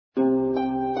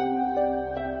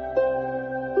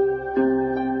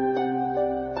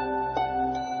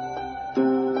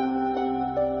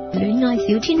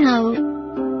小天后。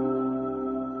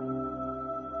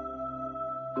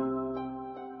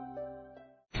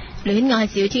戀愛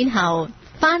小天后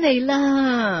翻嚟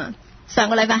啦！上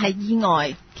個禮拜係意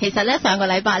外，其實咧上個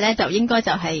禮拜咧就應該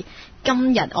就係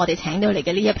今日我哋請到嚟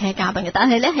嘅呢一 pair 嘉賓嘅，但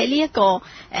係咧喺呢一個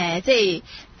即係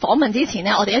訪問之前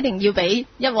咧，我哋一定要俾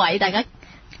一位大家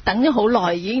等咗好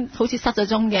耐，已經好似失咗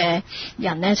蹤嘅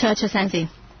人咧出一出聲先。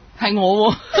係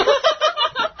我喎，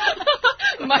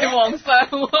唔係皇上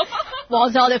喎。皇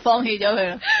上我哋放棄咗佢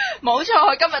啦。冇錯，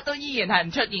佢今日都依然係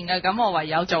唔出現嘅，咁我唯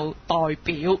有做代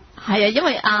表。係啊，因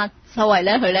為秀慧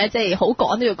咧，佢咧即係好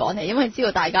趕都要趕嚟，因為知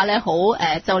道大家咧好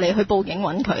就嚟去報警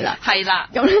揾佢啦。係啦，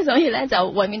咁咧所以咧就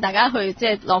為免大家去即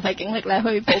係浪費警力咧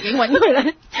去報警揾佢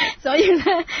咧，所以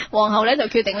咧皇后咧就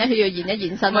決定咧佢要現一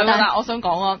現身。唔係但係我想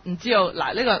講啊，唔知道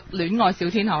嗱呢個戀愛小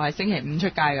天后係星期五出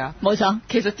街㗎。冇錯，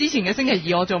其實之前嘅星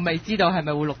期二我仲未知道係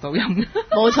咪會錄到音。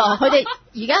冇錯，佢哋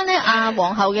而家咧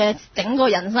皇后嘅整個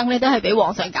人生咧都係俾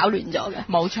皇上搞亂咗嘅。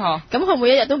冇錯，咁佢每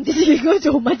一日都唔知自己應該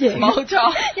做乜嘢。冇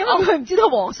錯，因為佢唔知道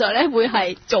皇上咧會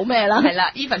係做咩啦。係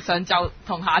啦 ，even 上晝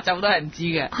同下晝都係唔知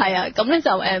嘅。係啊，咁咧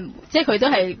就即係佢都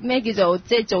係咩叫做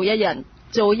即係做一日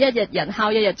人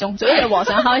敲一日鐘，做一日皇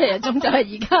上敲一日鐘，就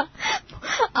係而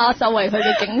家秀慧佢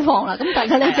嘅境況啦。咁大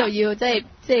家咧就要即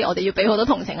係我哋要俾好多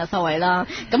同情秀慧啦。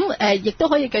咁亦都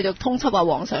可以繼續通緝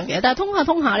皇上嘅，但係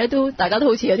通下咧都大家都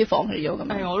好似有啲放棄咗咁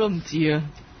樣。我都唔知啊。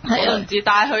我都唔知，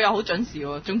但係佢又好準時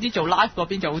喎。總之做 live 嗰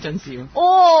邊就好準時喎。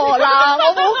哦，嗱，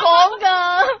我冇講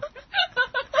㗎，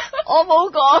我冇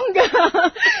講㗎。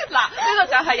嗱，呢個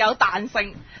就係有彈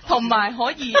性，同埋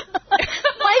可以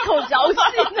Michael 走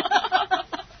先。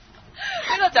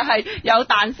呢個就係有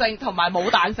彈性同埋冇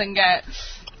彈性嘅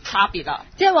差別啦。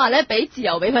即係話咧，俾自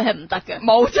由俾佢係唔得嘅。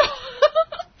冇錯，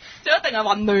就一定係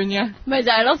混亂嘅。咪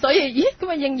就係咯，所以咦咁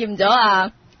咪應驗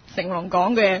咗成龍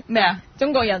講嘅咩啊？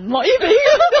中國人唔可以俾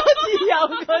咁多自由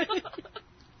佢，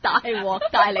大鑊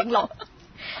大領落。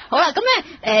好啦，咁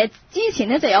咧之前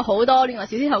咧就有好多戀愛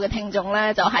小天后嘅聽眾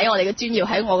咧，就喺我哋嘅專頁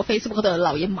喺我嘅 Facebook 嗰度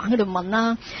留言猛喺度問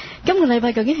啦。今個禮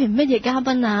拜究竟係乜嘢嘉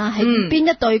賓啊？係邊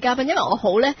一對嘉賓？因為我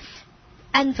好咧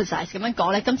emphasize 咁樣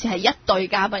講咧，今次係一對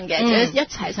嘉賓嘅，一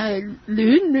齊上去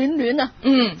戀啊！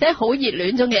即係好熱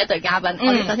戀中嘅一對嘉賓。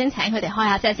我哋首先請佢哋開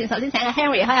下聲先。首先請阿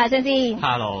Henry 開下聲先。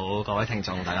Hello， 各位聽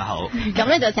眾大家好。咁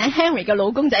咧就請 Henry 嘅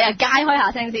老公仔阿佳開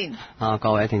下聲先。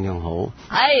各位聽眾好。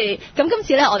係。咁今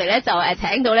次咧我哋咧就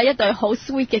請到咧一對好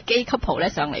sweet 嘅 gay couple 咧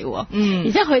上嚟喎。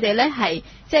而且佢哋咧係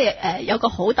即係有個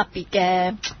好特別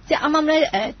嘅，即係啱啱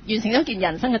咧完成咗件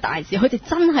人生嘅大事，佢哋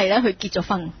真係咧去結咗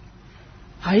婚。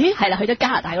係啦，去咗加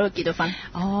拿大嗰度結咗婚。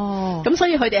哦，咁所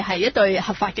以佢哋係一對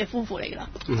合法嘅夫婦嚟㗎啦。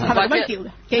係咪乜叫嘅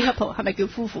gay couple？係咪叫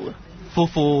夫婦？夫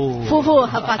婦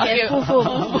合法嘅夫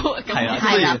婦。係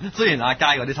啦，雖然阿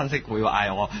佳嗰啲親戚會話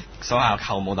嗌我想嗌我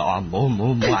舅母，但我話唔好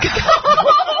嗌。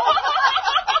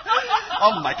我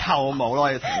唔係舅母咯，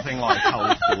我要澄清我係舅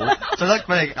父，最得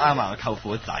俾你啱埋個舅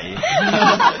父仔，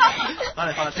等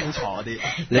你分得清楚啲。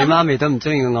你媽咪都唔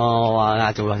中意我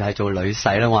話做女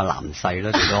婿啦，我話男婿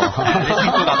啦最多。你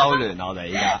稱呼搞得好亂啊！我哋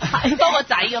依家多個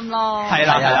仔咁咯。係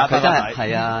啦，佢真係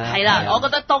係啊。係啦，我覺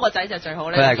得多個仔就最好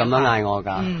咧。佢係咁樣嗌我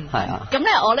㗎，係啊。咁咧，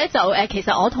我咧就其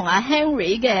實我同阿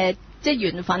Henry 嘅即係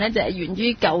緣分咧，就係源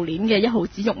於舊年嘅《一毫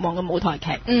子慾望》嘅舞台劇。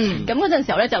咁嗰陣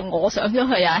時候咧，就我上咗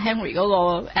去阿 Henry 嗰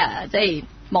個即係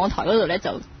網台嗰度咧，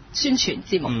就宣傳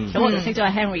節目。咁我就識咗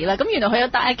阿 Henry 啦。咁原來佢有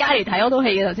帶阿佳嚟睇嗰套戲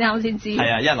嘅，頭先啱先知。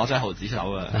係啊，一人攞咗1毫子出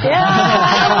手啊！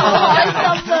好開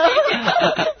心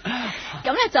啊！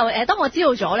咁咧就當我知道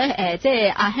咗咧即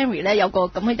係阿 Henry 咧有個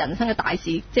咁嘅人生嘅大事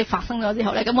即係發生咗之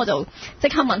後咧，咁我就即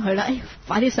刻問佢啦，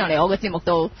快啲上嚟我嘅節目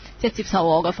度即係接受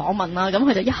我嘅訪問啦。咁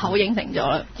佢就一口應承咗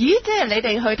啦。咦，即係你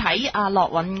哋去睇阿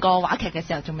樂韻個話劇嘅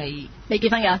時候仲未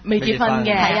結婚㗎？未結婚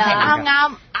嘅，係啊，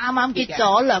啱結結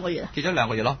咗2個月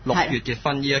咯，6月結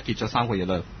婚，依家結咗3個月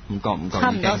啦，唔覺差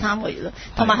唔多3個月啦。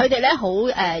同埋佢哋咧好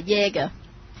耶嘅，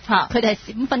佢哋係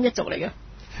閃婚一族嚟嘅。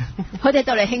佢哋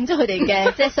就嚟慶祝佢哋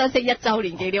嘅即係相識1週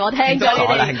年紀念，我聽咗你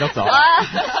哋慶祝咗，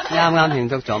啱慶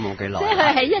祝咗冇幾耐。即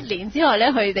係喺1年之內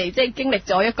咧，佢哋即係經歷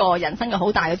咗一個人生嘅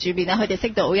好大嘅轉變咧。佢哋識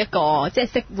到一個即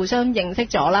係互相認識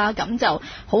咗啦，咁就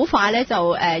好快咧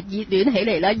就熱戀起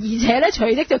嚟啦，而且咧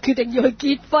隨即就決定要去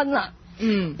結婚啦。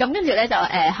咁跟住咧就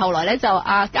後來咧就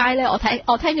阿佳咧，我聽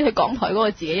咗佢港台嗰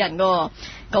個自己人嗰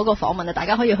個訪問啊，大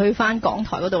家可以去翻港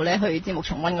台嗰度咧去節目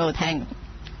重溫嗰度聽。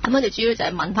咁我哋主要就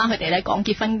係問翻佢哋咧講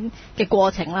結婚嘅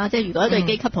過程啦，即係如果一對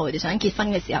gay couple 佢哋想結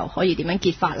婚嘅時候可以點樣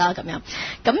結法啦咁樣。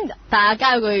咁大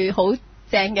家有句好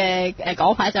正嘅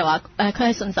講法就係話佢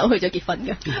係順手去咗結婚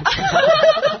嘅。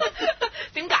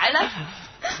點解咧？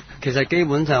其實基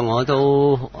本上我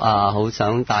都好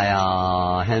想帶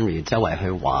阿 Henry 周圍去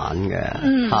玩嘅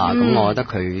咁我覺得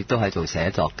佢都係做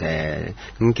寫作嘅，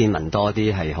咁見聞多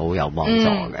啲係好有幫助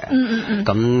嘅。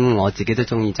咁我自己都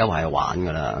中意周圍去玩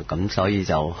噶啦，咁所以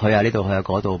就去下呢度去下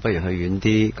嗰度，不如去遠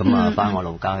啲，咁翻我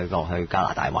老家去加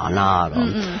拿大玩啦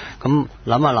咁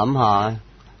諗下諗下。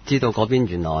知道嗰邊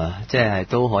原來即係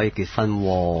都可以結婚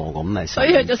喎，咁咪所以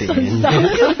佢就順手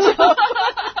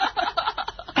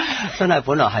真係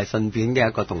本來係順便嘅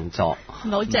一個動作，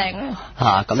好正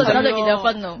啊！咁就結咗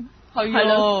婚咯，係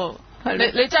咯，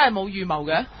你真係冇預謀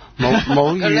嘅，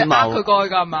冇預謀，佢過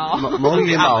去㗎係嘛？冇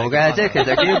預謀嘅，即係其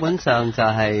實基本上就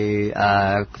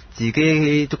係自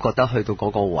己都覺得去到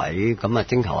嗰個位，咁啊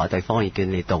徵求下對方意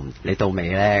見，你到未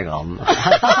咧咁。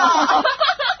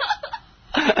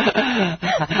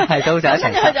係到就一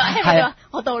齊，係啊，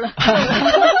我到啦，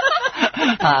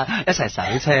一齊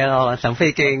上車咯，上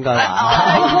飛機應該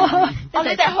話。你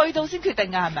哋去到先決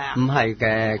定㗎係咪啊？唔係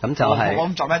嘅，咁就係我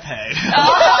咁作咩停？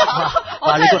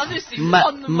我真係諗住閃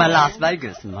婚。唔係 Las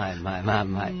Vegas，唔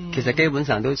係，其實基本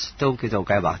上都叫做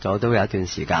計劃咗，都有一段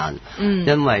時間。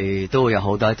因為都會有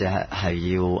好多嘢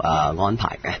係要安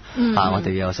排嘅。我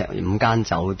哋有成5間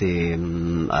酒店，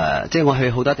即係我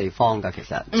去好多地方㗎，其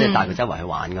實即係帶佢周圍去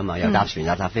玩㗎嘛，又搭船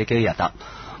又搭飛機又搭。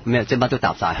咩即係乜都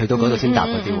搭晒，去到嗰度先搭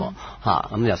嗰啲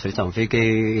咁游水上飛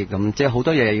機咁，即係好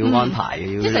多嘢要安排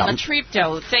嘅，要諗。即係成個 trip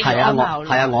就即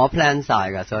係我 plan 晒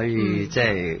㗎，所以即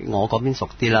係我嗰邊熟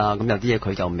啲啦。咁有啲嘢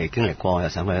佢就未經歷過，又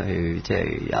想去即係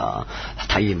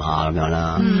體驗下咁樣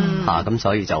啦。咁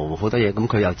所以就好多嘢，咁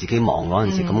佢又自己忙嗰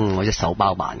陣時，咁我一手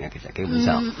包辦嘅，其實基本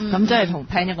上。咁即係同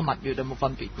plan 一個蜜月有冇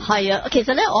分別？係啊，其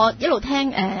實咧我一路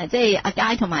聽即係阿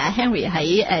佳同埋阿 Henry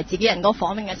喺自己人嗰個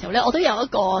訪問嘅時候咧，我都有一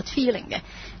個 feeling 嘅。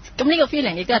咁呢個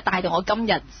feeling 亦都係帶到我今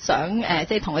日想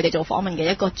即係同佢哋做訪問嘅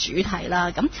一個主題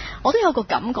啦。咁我都有個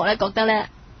感覺咧，覺得咧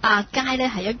阿佳咧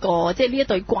係一個即係呢一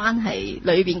對關係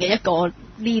裏邊嘅一個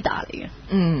leader 嚟嘅。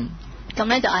咁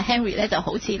咧就阿 Henry 咧就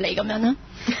好似你咁樣啦，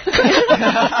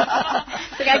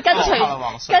淨係跟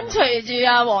隨住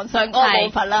阿皇上嗰個步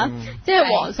伐啦。即係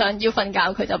皇上要瞓覺，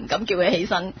佢就唔敢叫佢起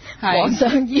身；皇上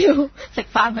要食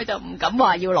飯，佢就唔敢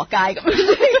話要落街咁。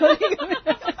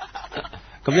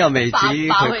咁又未至於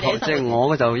佢，即係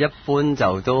我就一般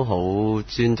就都好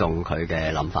尊重佢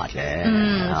嘅諗法嘅。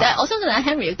即係我相信阿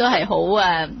Henry 亦都係好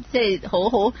即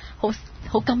係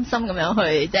好甘心咁樣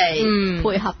去即係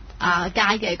配合阿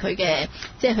佳嘅佢嘅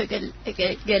即係佢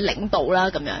嘅領導啦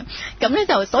咁樣。咁咧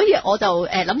就所以我就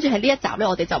諗住喺呢一集咧，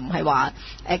我哋就唔係話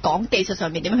講技術上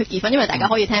面點樣去結婚，因為大家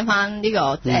可以聽翻呢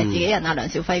個自己人啊梁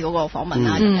兆輝嗰個訪問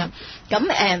啊咁樣。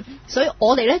咁所以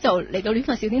我哋咧就嚟到呢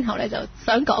個小天后咧，就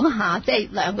想講下即係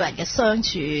兩個人嘅相處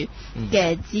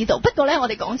嘅之道。不過咧，我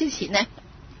哋講之前咧，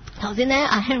頭先咧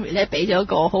阿 Henry 咧俾咗一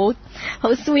個好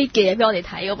sweet 嘅嘢俾我哋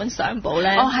睇，嗰本相簿咧。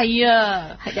係啊，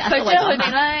佢將佢哋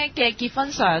咧嘅結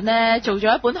婚相咧做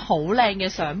咗一本好靚嘅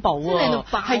相簿喎，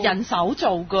係人手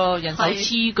做㗎，人手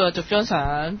黐㗎，逐張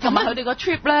相，同埋佢哋個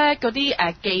trip 咧嗰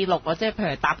啲記錄啊，即係譬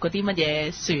如搭嗰啲乜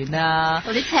嘢船啊，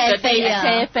嗰啲車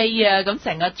飛啊，咁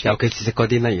成個。尤其是食嗰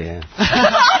啲乜嘢。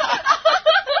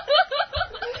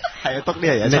係啊，篤呢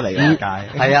樣嘢出嚟嘅界。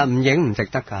係啊，唔影唔值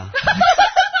得㗎。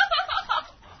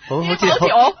好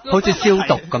似消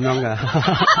毒咁樣嘅，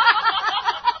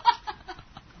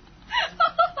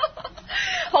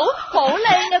好靚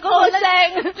嘅嗰個聲。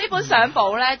呢本相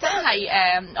簿咧，真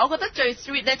係我覺得最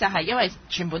sweet 咧，就係因為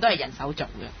全部都係人手做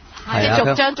嘅，你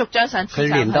逐張相黐上去。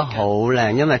佢黏得好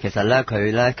靚，因為其實咧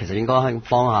佢咧其實應該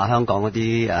幫下香港嗰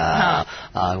啲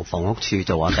房屋處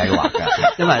做下計劃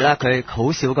嘅，因為咧佢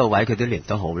好少個位佢都黏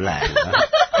得好靚，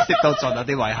攝到盡有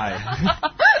啲位係。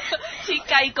設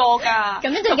計過㗎。咁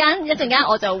一陣間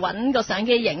我就揾個相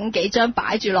機影幾張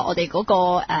擺住落我哋嗰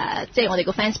個即係我哋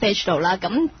個 fans page 度啦。咁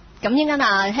一陣間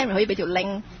阿 Henry 可以俾條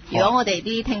link， 如果我哋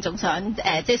啲聽眾想即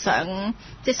係想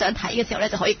睇嘅時候咧，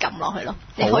就可以撳落去咯。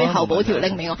你可以後補條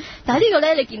link 俾我。但係呢個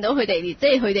咧，你見到佢哋即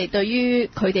係佢哋對於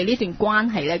佢哋呢段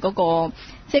關係咧嗰個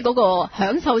即係嗰個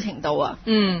享受程度啊。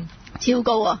超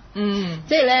高啊！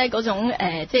即係咧嗰種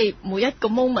即係每一個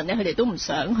moment 咧，佢哋都唔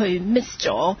想去 miss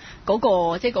咗嗰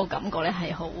個即係個感覺咧，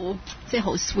係好即係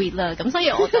好 sweet 啦。咁所以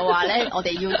我就話咧，我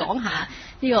哋要講下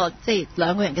呢個即係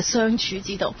兩個人嘅相處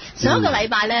之道。上一個禮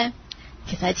拜咧，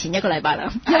其實係前一個禮拜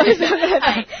啦，因為上個禮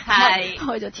拜係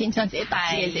開咗天窗自己打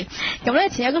嘅先。咁咧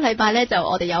前一個禮拜咧，就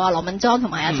我哋有阿羅敏莊同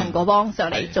埋阿陳國邦上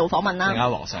嚟做訪問啦。另外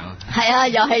皇上係啊，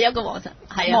又係有個皇上，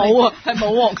係啊，冇啊，係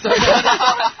冇皇上，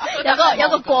有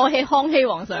個過氣康熙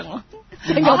皇上喎。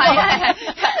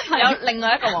係有另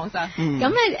外一個皇上。咁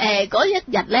咧嗰一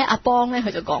日咧，阿邦咧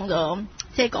佢就講咗，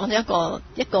即係講咗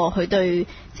一個佢對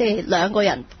即係兩個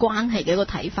人關係嘅一個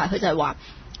睇法。佢就係話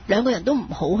兩個人都唔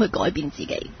好去改變自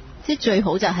己，即係最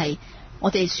好就係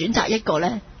我哋選擇一個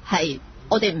呢，係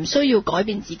我哋唔需要改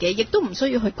變自己，亦都唔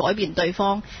需要去改變對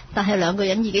方，但係兩個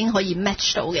人已經可以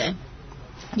match 到嘅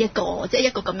一個，即係一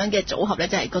個咁樣嘅組合呢，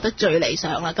就係覺得最理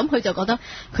想啦。咁佢就覺得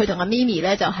佢同阿咪咪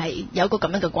呢，就係有個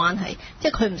咁樣嘅關係，即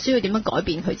係佢唔需要點樣改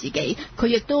變佢自己，佢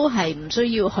亦都係唔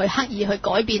需要去刻意去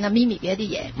改變阿咪咪嘅一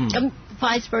啲嘢。咁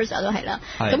vice versa 都係啦。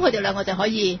咁佢哋兩個就可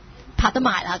以拍得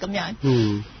埋啦咁樣。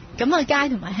咁阿佳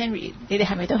同埋 Henry， 你哋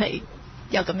係咪都係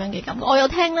有咁樣嘅感覺？我有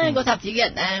聽咧個雜誌嘅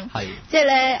人咧，即係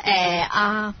咧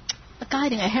阿佳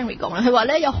定係 Henry 講咧，佢話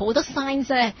咧有好多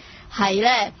signs 咧係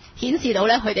咧顯示到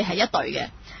咧佢哋係一對嘅。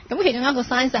咁其中一個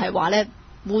signs 係話咧，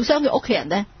互相嘅屋企人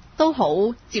咧都好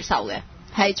接受嘅，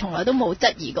係從來都冇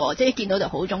質疑過，即係一見到就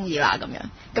好中意啦咁樣。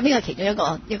咁呢個係其中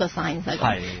一個 signs 嚟。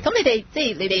咁你哋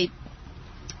即係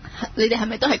你哋係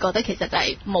咪都係覺得其實就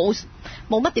係冇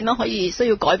乜點樣可以需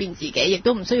要改變自己，亦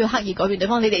都唔需要刻意改變對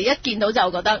方？你哋一見到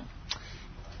就覺得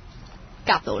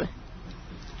夾到咧？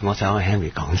我想去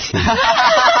Henry 講先。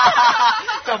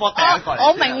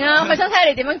我明啊，佢想睇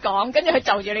你點樣講，跟住佢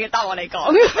就住你嘅答案嚟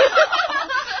講。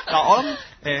嗱，我諗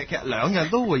其實兩樣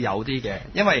都會有啲嘅，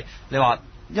因為你話，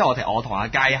因為我同阿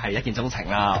佳係一見鍾情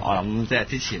啦，我諗即係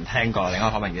之前聽過另一個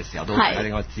訪問嘅時候都應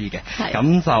該知嘅。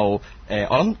咁就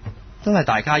我諗真係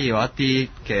大家要有一啲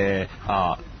嘅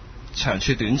長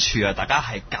處短處啊，大家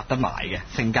係夾得埋嘅，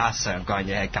性格上嗰樣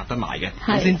嘢係夾得埋嘅，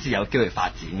咁先至有機會發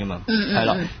展噶嘛。係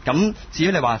咯。咁至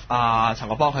於你話陳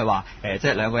國邦佢話即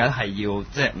係兩個人係要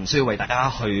即係唔需要為大家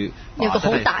去有個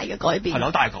好大嘅改變，係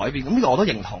好大改變。咁呢個我都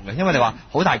認同嘅，因為你話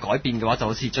好大改變嘅話，就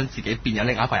好似將自己變咗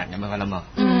另一個人咁樣噶啦嘛。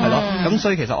係咯。咁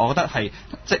所以其實我覺得係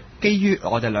即係基於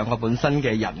我哋兩個本身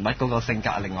嘅人物嗰個性格，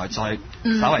另外再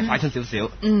稍微快出少少，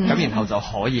咁然後就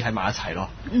可以喺埋一齊咯。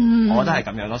我覺得係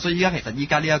咁樣咯。所以依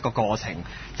家呢一個過程，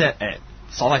即係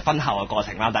所謂婚後嘅過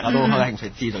程啦，大家都好有興趣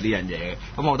知道呢樣嘢嘅。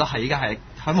咁我覺得係依家係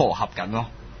喺磨合緊咯，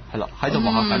係咯，喺度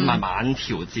磨合緊，慢慢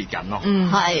調節緊咯。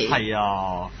係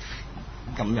啊，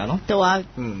咁樣咯。到阿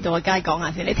佳講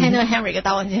下先，你聽到 Henry 嘅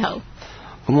答案之後，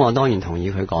咁我當然同意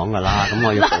佢講噶啦。咁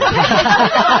我要好搞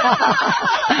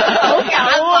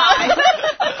啊！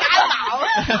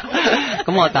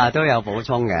咁我但係都有補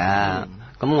充嘅。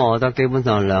咁我覺得基本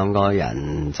上兩個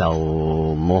人就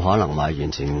冇可能話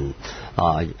完全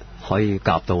可以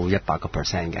夾到100%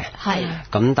嘅。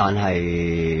咁但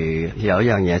係有一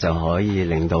樣嘢就可以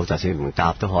令到就算唔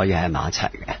夾都可以喺埋一齊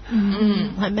嘅。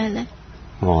係咩咧？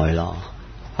愛咯。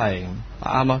係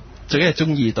啱啊！最緊係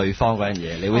中意對方嗰樣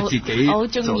嘢，你會自己做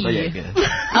多嘢嘅。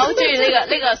我好中意呢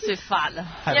個說法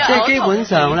啊！即係基本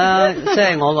上咧，即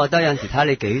係我覺得有陣時睇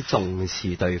你幾重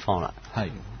視對方啦。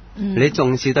你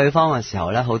重視對方嘅時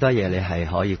候咧，好多嘢你係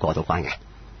可以過到關嘅。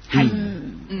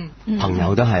朋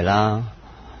友都係啦，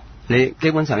你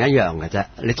基本上一樣嘅啫。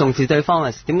你重視對方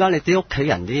嘅，點解你啲屋企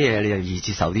人啲嘢你就易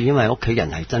接受啲？因為屋企人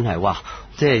係真係哇，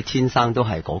即係天生都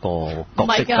係嗰個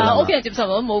角色㗎啦。屋企人接受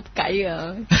到都冇計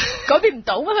㗎，改變唔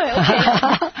到啊！佢屋企人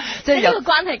即係呢個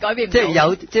關係改變唔到。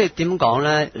即係點講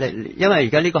咧？因為而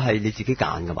家呢個係你自己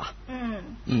揀㗎嘛。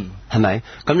係咪？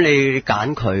咁你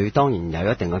揀佢，當然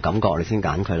有一定嘅感覺，你先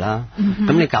揀佢啦。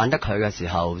咁你揀得佢嘅時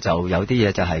候，就有啲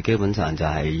嘢就係基本上就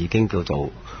係已經叫做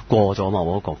過咗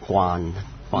某一個關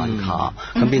卡。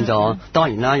咁變咗，當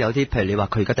然啦，有啲譬如你話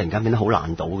佢而家突然間變得好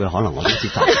難倒嘅，可能我都接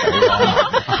受唔到。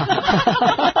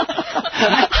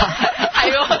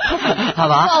係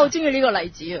嘛？我好中意呢個例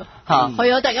子啊！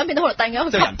係啊，突然間變得好，突然間好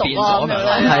吸毒啊咁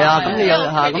樣咧。係啊，咁你有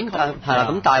咁係啦，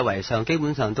咁大圍上基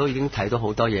本上都已經睇到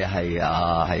好多嘢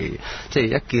係即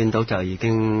係一見到就已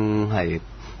經係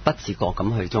不自覺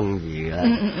咁去中意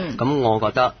嘅。咁我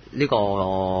覺得呢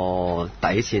個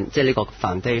底線，即係呢個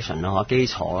foundation 啦，基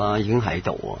礎啦，已經喺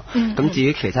度。咁至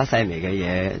於其他細微嘅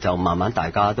嘢，就慢慢大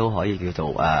家都可以叫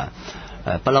做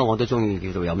不嬲，我都中意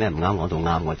叫做有咩唔啱講到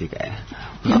啱嗰啲嘅。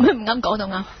有咩唔啱講到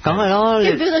啱？梗係咯，你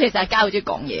feel 到其實阿佳好中意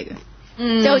講嘢嘅，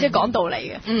即係好中意講道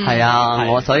理嘅。係啊，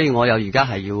所以我又而家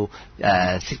係要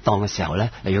適當嘅時候咧，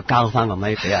你要交翻個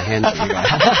咪俾阿 Henry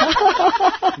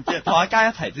嘅。同阿佳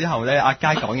一齊之後咧，阿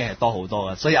佳講嘢係多好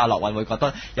多嘅，所以阿樂韻會覺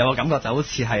得有個感覺就好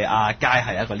似係阿佳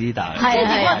係一個 leader。即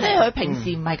係佢平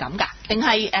時唔係咁㗎，定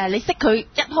係你識佢一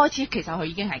開始其實佢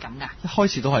已經係咁㗎？一開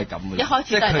始都係咁嘅，一開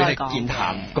始都係佢哋健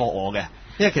談過我嘅。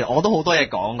因為其實我都好多嘢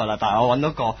講㗎啦，但係我揾到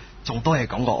個仲多嘢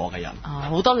講過我嘅人。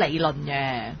好多理論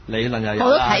嘅，理論又有啦，好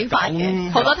多睇法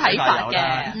嘅，好多睇法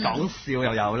嘅，講笑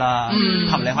又有啦，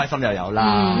氹你開心又有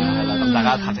啦，係啦，咁大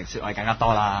家談情説愛更加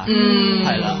多啦，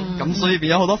係啦，咁所以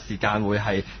變咗好多時間會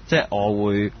係即係我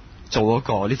會做嗰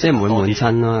個呢，即係唔會悶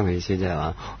親咯，嘅意思即係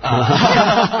話。即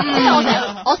係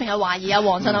我成日懷疑啊，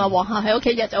黃振啊、黃夏喺屋企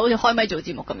日就好似開咪做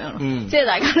節目咁樣咯，即係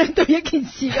大家咧對一件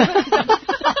事咁。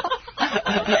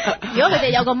如果佢哋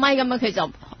有個咪咁樣，佢就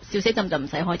笑死朕就唔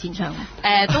使開天窗。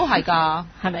都係㗎，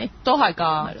係咪？都係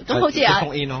㗎，都好似啊。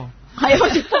封煙咯。係好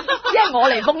似，因為我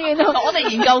嚟封煙咯。我哋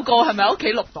研究過係咪喺屋企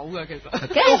錄到嘅其實。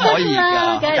都可以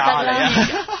㗎，梗係得啦。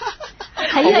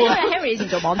係啊，因為 Henry 以前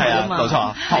做網台啊嘛。冇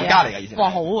錯，行家嚟㗎以前。哇，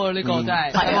好啊，呢個真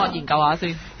係，等我研究下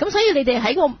先。咁所以你哋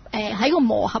喺個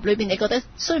磨合裏邊，你覺得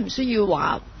需唔需要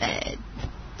話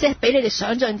即係比你哋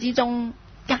想象之中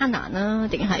艱難啦，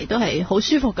定係都係好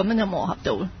舒服咁樣就磨合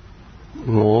到咧？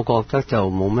我覺得就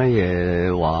冇乜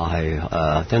嘢話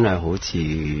係真係好似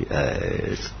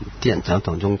啲人想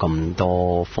象中咁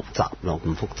多複雜咯，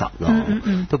咁複雜咯，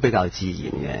都比較自然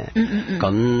嘅。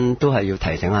咁都係要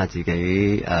提醒下自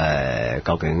己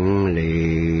究竟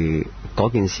你嗰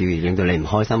件事令到你唔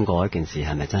開心嗰一件事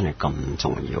係咪真係咁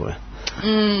重要咧？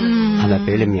係咪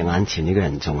比你眼前呢個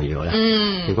人重要咧？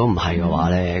如果唔係嘅話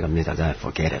咧，咁你就真係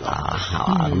forget it 啦，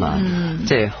係嘛？咁啊，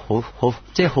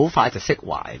即係好快就釋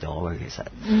懷咗嘅其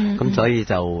實。咁所以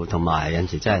就同埋有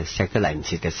陣時真係錫得嚟唔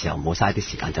切嘅時候，冇嘥啲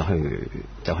時間就去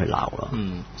鬧咯。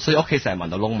所以屋企成日聞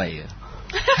到窿味嘅。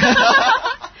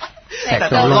錫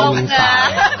到窿晒。係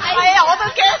啊，我都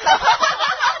驚到。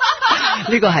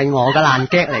呢個係我嘅爛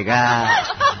gag 嚟㗎。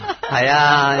係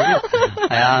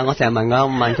啊，我成日問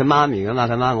佢媽咪㗎嘛，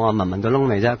佢媽我話聞到窿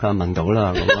未啫，佢話聞到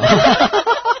啦咁。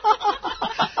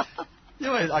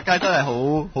因為阿佳真係好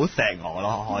錫我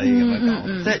咯，可以咁樣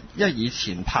講，即係因為以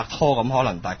前拍拖咁，可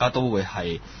能大家都會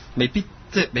係未必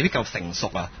夠成熟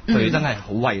啊，佢真係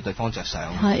好為對方着想，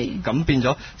咁變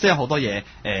咗即係好多嘢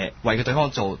為佢對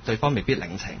方做，對方未必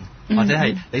領情，或者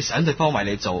係你想對方為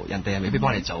你做，人哋係未必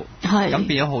幫你做，咁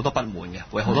變咗好多不滿嘅，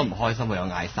會好多唔開心，會有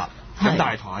嗌殺。咁但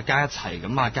係同阿佳一齊，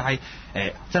咁阿佳一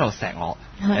路錫我，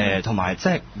同埋即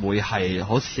係會係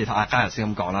好似阿佳頭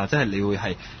先咁講啦，即係你會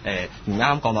係唔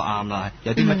啱講到啱啦，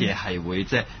有啲乜嘢係會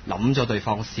即係諗咗對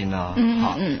方先啦，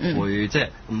會即係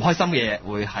唔開心嘅嘢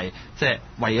會係即係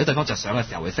為咗對方着想嘅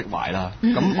時候會釋懷啦。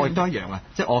咁我亦都一樣啊，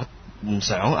即係我唔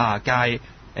想阿佳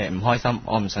唔開心，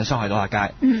我唔想傷害到阿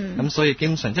佳，咁所以基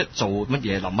本上即係做乜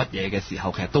嘢諗乜嘢嘅時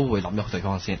候，其實都會諗咗對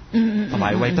方先，同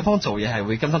埋為對方做嘢係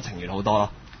會甘心情願好多咯。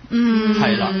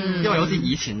係啦，因為好似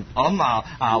以前我諗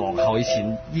阿皇后以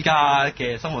前依家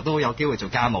嘅生活都有機會做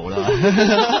家務啦。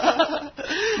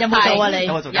有冇做啊你？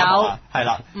有冇做家務啊？係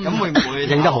啦，咁會唔會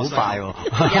影得好快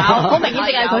喎？有，好明顯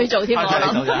淨係佢做添，我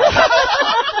諗。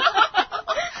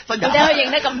你哋可以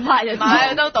認得咁快就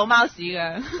買都倒貓屎嘅。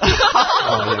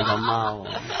養緊貓。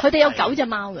佢哋有9隻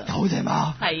貓嘅。9隻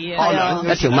貓。係啊。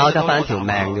一條貓得翻一條命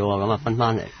啫喎，咁啊分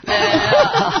翻嚟。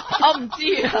我唔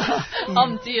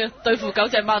知啊，對付9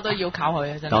隻貓都要靠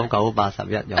佢啊，真係。99、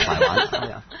81有快玩。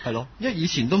係咯，因為以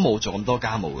前都冇做咁多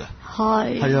家務嘅。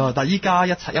係啊，但係依家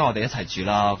因為我哋一齊住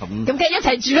啦，咁。咁梗係一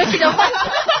齊住啦，結咗婚，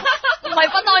唔係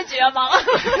分開住啊嘛。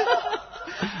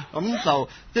咁就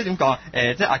即係點講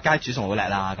即係阿佳煮餸好叻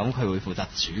啦，咁佢會負責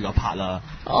煮嗰 part 啦。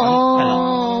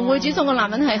會煮餸嘅男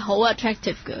人係好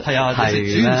attractive 嘅。係啊，煮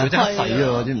完就即刻洗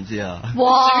啊，知唔知啊？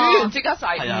哇！煮完即刻洗。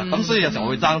係啊，咁所以有時候我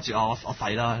會爭住我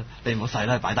洗啦，你唔好洗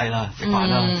啦，擺低啦，食飯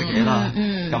啦，食嘢啦。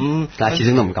咁但係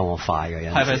始終都唔夠我快嘅，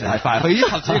有陣時係快。佢依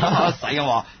頭煮咁洗嘅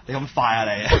話，你咁快啊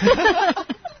你？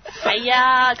係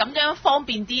啊，咁樣方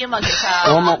便啲啊嘛，其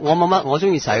實。我冇乜，我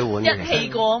中意洗碗。一氣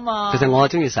過啊嘛。其實我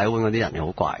係中意洗碗嗰啲人又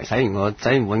好怪，洗完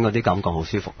碗嗰啲感覺好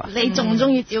舒服啊。你仲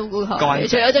中意照顧佢？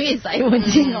除咗中意洗碗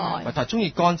之外，但係中意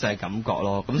乾淨感覺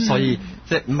咯。咁所以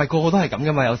即係唔係個個都係咁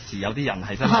噶嘛？有時有啲人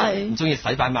係真係唔中意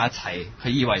洗擺埋一齊，佢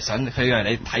以為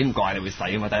你睇唔慣你會洗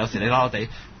啊嘛。但係有時你撈地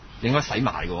應該洗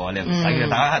埋嘅喎，你唔洗嘅，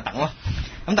大家喺度等咯。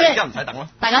咁但係而家唔使等咯，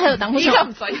大家喺度等，依家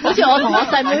唔使。好似我同我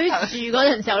細妹住嗰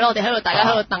陣時候咧，我哋喺度，大家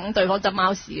喺度等對方執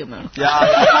貓屎咁樣。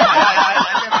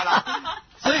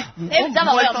所以你唔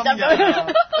執我又唔執，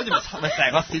跟住咪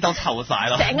成個屎都臭晒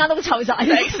咯，成間都臭晒，成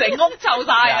屋臭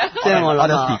晒啊！即係我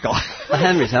諗阿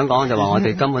Henry 想講就話，我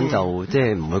哋根本就即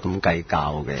係唔會咁計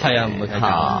較嘅。係啊，唔會計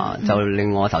較。就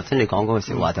令我頭先你講嗰個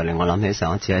笑話，就令我諗起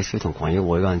上一次喺小童群益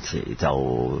會嗰陣時，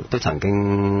就都曾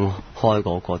經開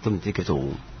嗰個都唔知叫做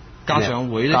家長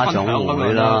會啦，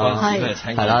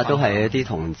係啦，都係一啲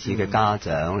同志嘅家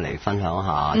長嚟分享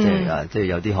下，即係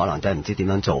有啲可能真係唔知點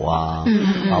樣做啊，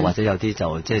或者有啲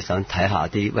就即係想睇下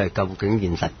啲究竟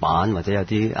現實版或者有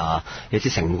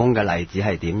啲成功嘅例子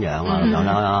係點樣啊咁樣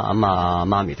啦。咁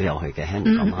媽咪都有去嘅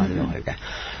，Henry 阿媽都有去嘅。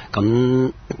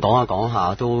咁講下講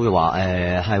下都話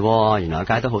係，原來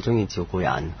街都好中意照顧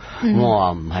人。咁我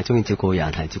話唔係中意照顧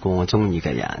人，係照顧我中意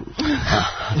嘅人。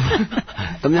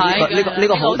咁呢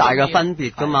個好大嘅分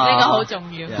別㗎嘛。呢個好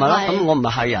重要。係咯，咁我唔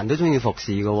係人都中意服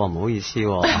侍㗎喎，唔好意思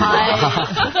喎。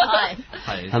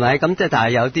係咪？咁即係但係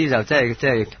有啲就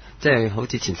即係好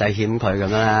似前世欠佢咁樣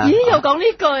啦。咦？又講呢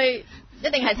句。一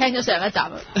定係聽咗上一集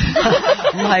啊！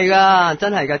唔係㗎，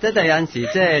真係㗎，即係有陣時，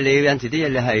即係你有陣時啲嘢，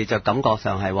你係就感覺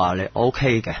上係話你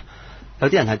OK 嘅。有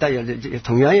啲人係得嘅，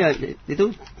同樣一樣，你都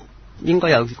應該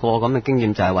有過咁嘅經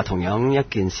驗，就係話同樣一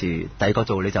件事，第二個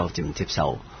做你就接唔接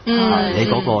受？你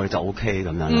嗰個你就 OK 咁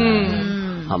樣啦，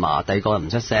係嘛？第二個唔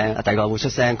出聲，第二個會出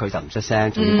聲，佢就唔出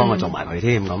聲，仲要幫佢做埋佢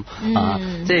添咁啊！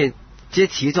即係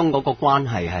始終嗰個關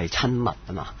係係親密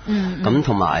啊嘛，咁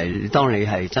同埋當你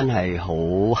係真係好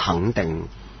肯定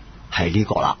係呢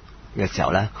個啦嘅時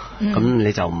候咧，咁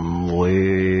你就唔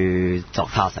會作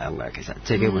他想嘅，其實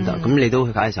即係基本上，咁你都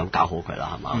梗係想搞好佢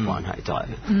啦，係嘛？關係就係，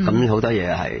咁好多嘢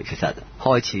係其實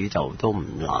開始就都唔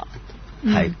難，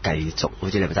係繼續好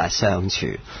似你話齋相處。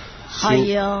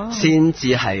係啊，先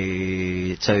至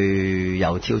係最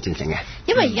有挑戰性嘅。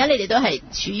因為而家你哋都係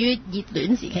處於熱戀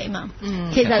時期嘛。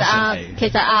其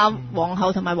實阿皇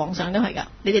后同埋皇上都係㗎，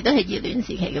你哋都係熱戀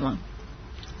時期㗎嘛。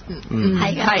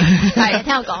係嘅，係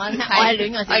聽我講啊，我係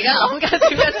戀嘅時期。而家諗緊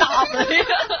點樣答你。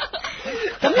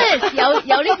咁咧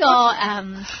有呢個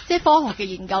即係科學嘅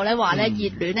研究咧話咧，熱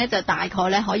戀咧就大概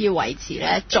咧可以維持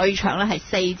咧最長咧係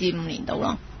4至5年度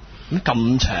咯。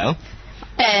咁長？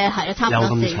係啊，差唔多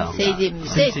4至5年，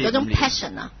即係嗰種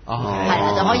passion 啊，係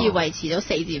啦，就可以維持到4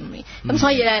至5年。咁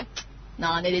所以咧，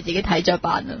嗱，你哋自己睇着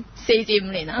辦啊，4至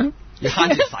5年啊，要慳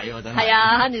住使喎，真係。係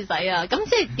啊，慳住使啊。咁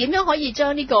即係點樣可以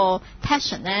將呢個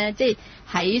passion 咧，即係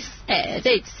喺即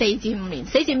係4至5年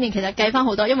，4至5年其實計翻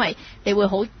好多，因為你會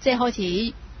好即係開始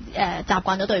習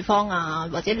慣咗對方啊，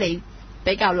或者你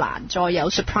比較難再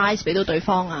有 surprise 俾到對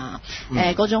方啊，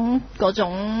嗰種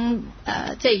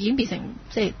即係已經變成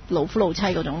即係老夫老妻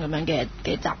嗰種咁樣嘅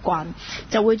習慣，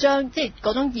就會將即係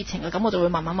嗰種熱情嘅感覺就會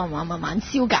慢慢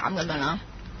消減咁樣啦。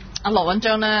阿羅允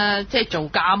章咧，即係做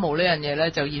家務呢樣嘢咧，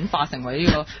就演化成為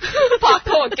呢個拍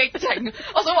拖嘅激情。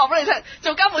我想話俾你聽，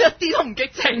做家務一啲都唔激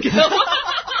情嘅。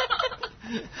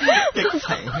激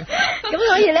情。咁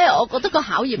所以咧，我覺得個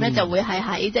考驗咧就會係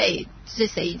喺即係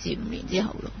4至5年之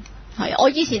後咯。係，我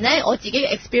以前咧我自己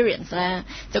嘅 experience 咧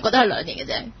就覺得係2年嘅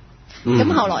啫，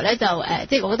咁後來咧就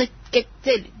即係我覺得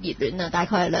即係熱戀啊，大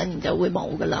概係2年就會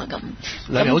冇噶啦咁。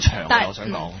2年好長啊，我想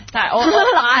講。但係我即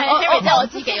係我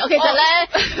自己，我其實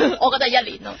咧我覺得係1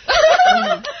年咯。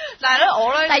但係咧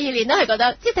我咧第2年都係覺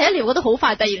得，即係第1年我覺得好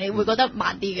快，第2年會覺得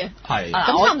慢啲嘅。係。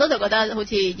咁差唔多就覺得好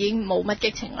似已經冇乜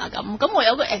激情啦咁。咁我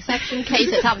有個 exception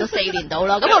case 係差唔多4年到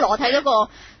啦。咁我睇咗個。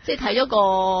即係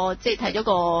睇咗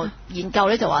個研究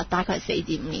咧，就話大概係4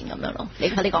至5年咁樣咯。你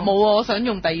快啲講。冇啊，我想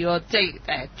用第二個即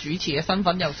係主持嘅身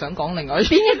份，又想講另外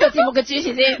邊一個節目嘅主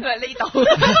持先？喺呢度。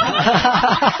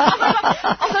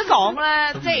我想講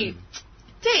咧，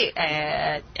即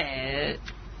係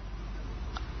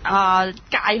阿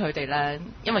佳佢哋咧，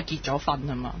因為結咗婚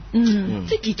啊嘛。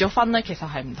即係結咗婚咧，其實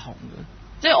係唔同嘅。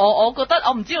即係我覺得，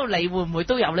我唔知道你會唔會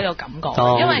都有呢個感覺。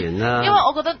當然啦。因為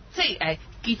我覺得即係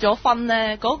結咗婚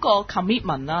咧，嗰個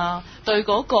commitment 啦，對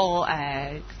嗰個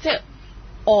即係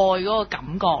愛嗰個感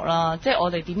覺啦，即係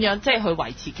我哋點樣即係去維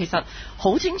持，其實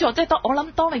好清楚。即係我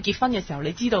諗當你結婚嘅時候，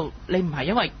你知道你唔係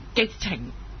因為激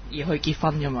情而去結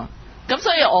婚㗎嘛。咁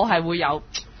所以我係會有。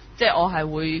即係我係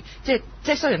會即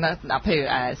係雖然嗱，譬如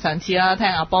上次啦，聽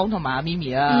阿邦同埋阿咪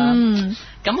咪啦，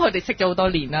咁佢哋識咗好多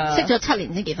年啦，識咗7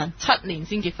年先結婚，7年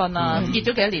先結婚啦，結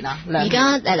咗幾多年啊？而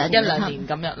家1兩年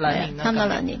咁樣，2年差唔多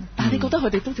2年。但係你覺得佢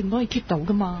哋都仲可以 keep 到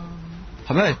㗎嘛？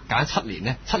係咪揀7年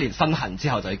呢？7年身痕之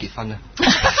後就要結婚呢？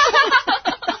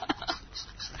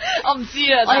我唔知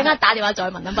啊，我而家打電話再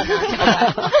問一問啊。係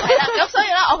啦，咁所以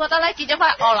咧，我覺得咧結咗婚，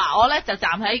我咧就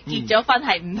站喺結咗婚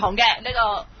係唔同嘅呢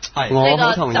個。我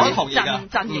好同意，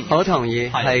好同意，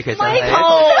係其實係。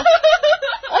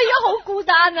我而家好孤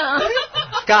單啊！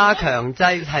加強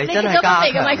劑係真係加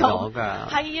強咗㗎。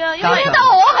係啊，因為得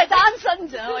我係單身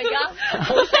咋，我而家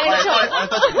好聲脆。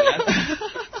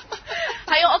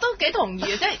係啊，我都幾同意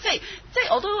嘅，即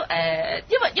係我都因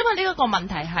為呢一個問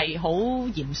題係好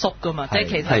嚴肅㗎嘛，即係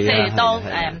其實即係當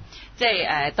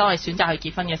當你選擇去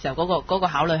結婚嘅時候，嗰個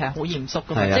考慮係好嚴肅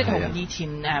㗎嘛，即係同以前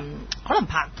可能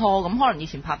拍拖咁，可能以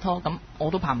前拍拖咁我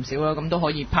都拍唔少啦，咁都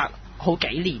可以拍好幾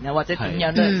年啊，或者點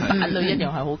樣咧，反女一樣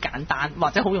係好簡單，或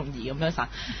者好容易咁樣散。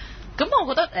咁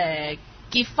我覺得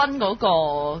結婚嗰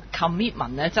個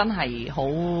commitment 咧真係好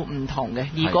唔同嘅，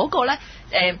而嗰個咧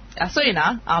雖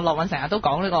然阿羅允成日都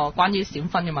講呢個關於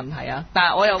閃婚嘅問題啊，但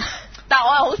係我又但係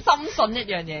我係好深信一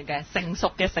樣嘢嘅，成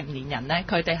熟嘅成年人咧，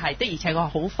佢哋係的而且確好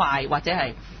快，或者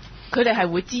係佢哋係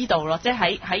會知道咯，即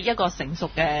係喺一個成熟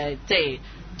嘅即係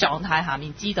狀態下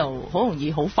面，知道好容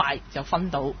易好快就分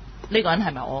到呢個人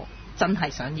係咪我真係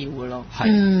想要嘅咯。係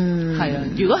啊，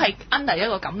如果係 under 一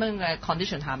個咁樣嘅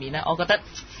condition 下面咧，我覺得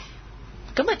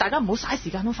咁咪大家唔好嘥時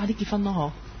間咯，快啲結婚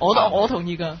咯，我同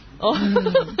意㗎。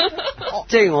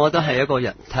即係我覺得係一個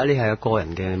人睇你係個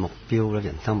人嘅目標啦，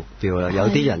人生目標啦。有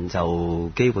啲人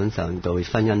就基本上對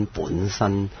婚姻本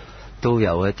身都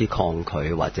有一啲抗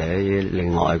拒或者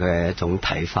另外嘅一種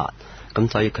睇法，咁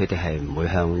所以佢哋係唔會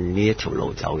向呢一條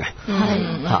路走嘅。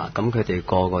咁佢哋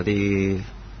過嗰啲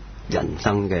人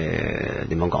生嘅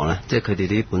點樣講咧？即係佢哋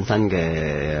啲本身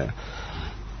嘅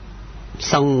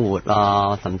生活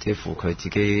啊，甚至乎佢自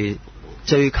己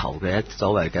追求嘅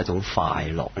所謂嘅一種快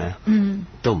樂咧，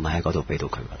都唔係喺嗰度俾到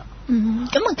佢噶啦。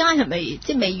咁啊，家人咪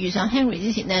即係未遇上 Henry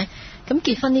之前咧，咁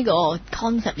結婚呢個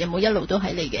concept 有冇一路都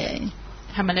喺你嘅？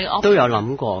係咪你都有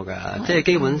諗過嘅？即係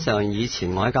基本上以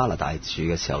前我喺加拿大住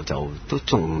嘅時候，就都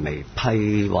仲未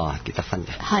批話結得婚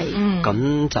嘅。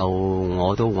咁就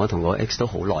我同個 ex 都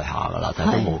好耐下噶啦，但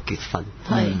係都冇結婚。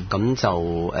咁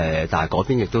就但係嗰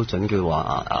邊亦都準叫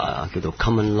話叫做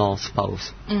common law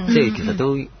spouse，即係其實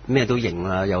都咩都認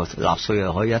啦，又納稅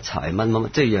又可以一齊乜，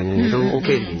即係樣樣都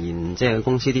OK，連即係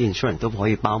公司啲 insurance 都可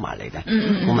以包埋嚟嘅，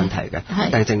冇問題嘅。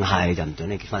但係淨係就唔準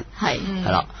你結婚。係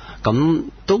啦，咁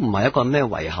都唔係一個咩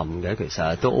遺憾嘅，其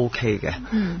實都 OK 嘅。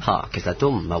其實都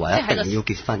唔係話一定要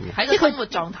結婚嘅。喺個生活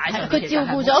狀態上，佢照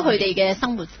顧咗佢哋嘅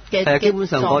生活嘅。基本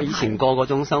上我以前過嗰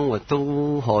種生活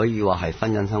都可以話係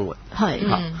婚姻生活。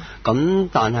咁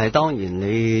但係當然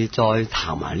你再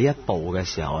行埋呢一步嘅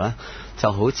時候咧，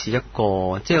就好似一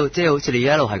個即係好似你一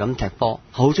路係咁踢波，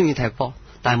好中意踢波，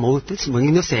但係永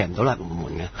遠都射唔到入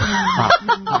門嘅。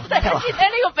我第一次聽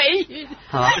呢個比喻，一路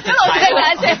踢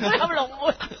但係射唔到入龍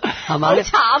門，係嘛？好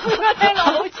慘啊！聽落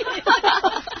好似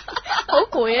好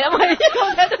攰啊，因為一路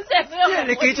踢都射唔到入門。即係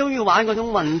你幾中意玩嗰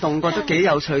種運動，覺得幾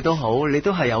有趣都好，你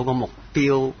都係有個目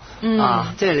標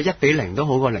即係你1-0都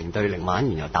好過0-0，玩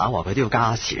完又打和，佢都要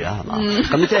加時啦，係嘛？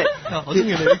咁即係我中意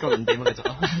你呢個論點啊，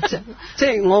繼續。即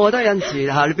係我覺得有陣時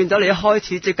你變咗你一開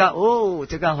始即刻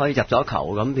可以入咗球，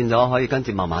咁變咗可以跟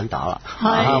住慢慢打啦，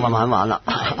慢慢玩啦，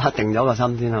定咗個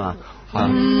心先啊嘛。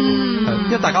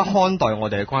因為大家看待我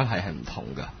哋嘅關係係唔同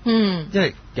㗎。因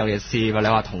為尤其是你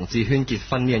話同志圈結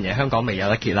婚呢樣嘢，香港未有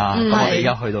得結啦，咁我哋而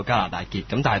家去到加拿大結，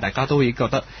咁但係大家都會覺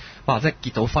得哇，即係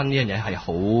結到婚呢樣嘢係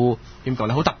好點講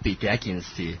咧，好特別嘅一件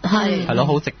事，係咯，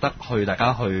好值得去大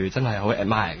家去真係好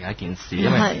admire 嘅一件事，因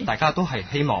為大家都係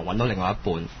希望揾到另外一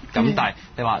半，咁但係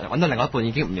你話揾到另外一半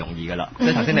已經唔容易㗎啦。即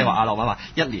係頭先你話阿羅文話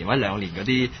1年或者2年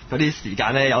嗰啲時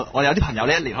間咧，我有啲朋友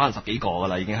呢，1年可能10幾個㗎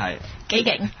啦，已經係幾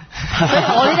勁。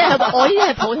我呢啲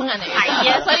係普通人嚟嘅。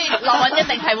係啊，所以羅文一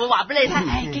定係會話俾你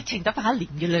聽，激情得翻1年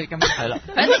嘅啦，咁係啦，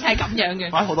反正係咁樣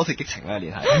嘅。玩好多次激情啦，一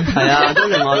年係。係啊，都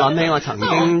令我諗起我曾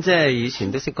經即係以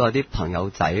前都識過啲朋友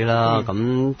仔啦，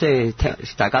咁即係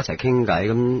大家一齊傾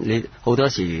偈，咁你好多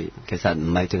時其實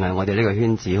唔係淨係我哋呢個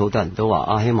圈子，好多人都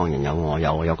話希望人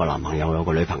有個男朋友，有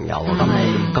個女朋友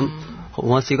咁。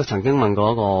我試過曾經問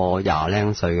過一個20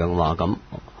零歲嘅話咁。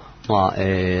話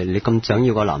你咁想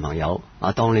要個男朋友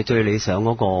當你最理想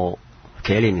嗰個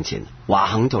企喺你面前，話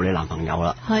肯做你男朋友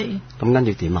啦，咁跟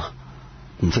住點啊？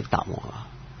唔識答我啊！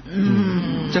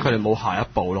即係佢哋冇下一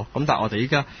步咯。咁但係我哋依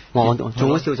家我仲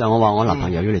好笑就係我話我男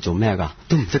朋友要嚟做咩㗎，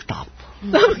都唔識答。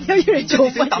又要嚟做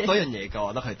乜嘢？答咗一樣嘢㗎，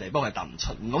我覺得佢哋，不過係答唔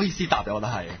出，唔好意思答嘅，我覺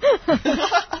得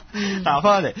係。答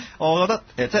翻嚟，我覺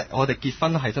得即係我哋結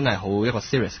婚係真係好一個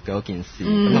serious 嘅一件事，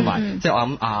咁同埋即係我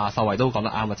諗阿秀慧都講得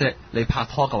啱啊，即係你拍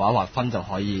拖嘅話分就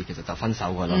可以，其實就分手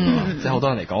㗎啦。即係好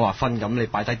多人嚟講話分，咁你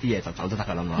擺低啲嘢就走都得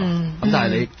㗎啦嘛。咁但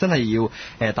係你真係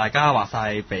要大家話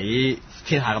晒俾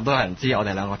天下咁多人知，我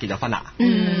哋兩個結咗婚啦，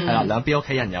係啦，兩邊屋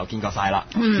企人又見過晒啦，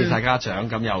見晒家長，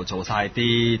咁又做晒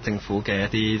啲政府嘅一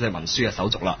啲即係文書嘅手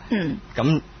續啦。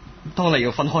咁當你要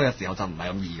分開嘅時候就唔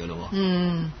係咁易㗎咯喎。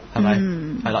係咪？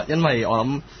係啦，因為我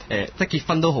諗即係結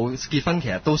婚都好，結婚其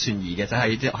實都算易嘅，就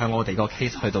係即係向我哋個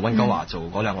case 去到溫哥華做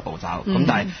嗰2個步驟。咁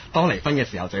但係當離婚嘅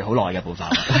時候就要好耐嘅步驟。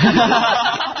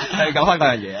係講翻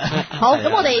嗰樣嘢。好，咁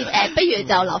我哋不如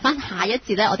就留翻下一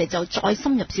節咧，我哋就再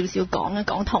深入少少講一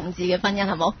講同志嘅婚姻，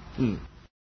好冇？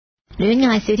戀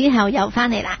愛小天后又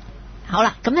翻嚟啦。好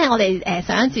啦，咁咧我哋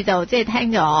上一次就即係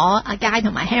聽咗阿佳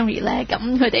同埋 Henry 咧，咁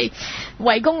佢哋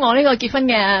圍攻我呢個結婚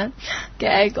嘅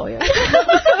嗰樣。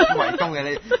圍攻嘅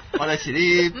你，我哋遲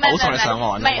啲補送你上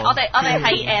岸。唔係，我哋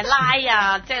係拉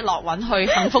啊，即係落韻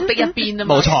去幸福的一邊啊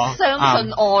嘛。冇錯，相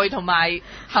信愛同埋幸福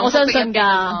的一邊。我相信㗎，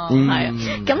係啊。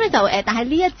咁咧就但係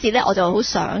呢一節咧，我就好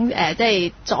想即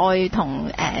係再同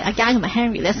阿佳同埋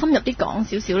Henry 咧深入啲講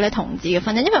少少咧同志嘅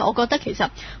婚姻，因為我覺得其實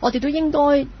我哋都應該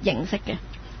認識嘅。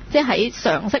即係喺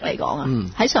常識嚟講啊，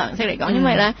喺常識嚟講，因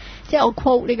為咧，即係我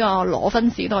quote 呢個羅芬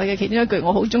時代嘅其中一句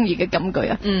我好中意嘅金句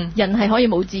啊，人係可以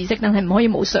冇知識，但係唔可以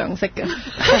冇常識嘅。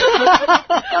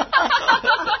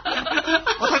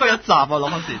我睇過一集啊，羅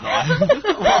芬時代，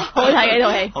好睇嘅呢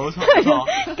套戲。冇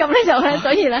錯。咁咧就咧，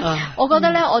所以咧，我覺得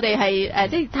咧，我哋係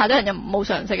即係太多人又冇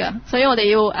常識啊，所以我哋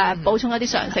要補充一啲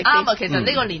常識。啱啊，其實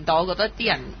呢個年代，我覺得啲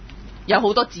人有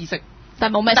好多知識，但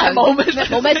係冇咩常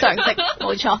識，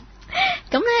冇錯。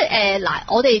咁咧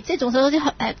我哋即係眾所周知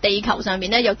地球上面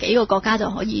咧有幾個國家就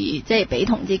可以即係俾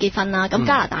同志結婚啦。咁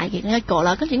加拿大係其中一個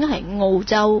啦，跟住應該係澳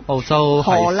洲、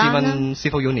荷蘭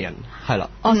Civil Union 係啦。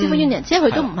Civil Union 即係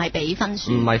佢都唔係俾婚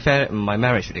書，唔係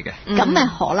marriage 嚟嘅。咁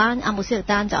荷蘭阿姆斯特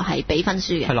丹就係俾婚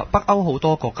書嘅。係啦，北歐好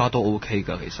多國家都 OK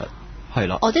㗎，其實係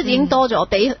啦。即係已經多咗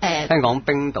俾聽講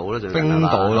冰島啦，最近冰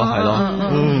島咯，係咯。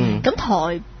咁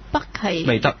台北係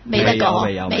未有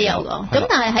㗎，咁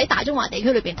但係喺大中華地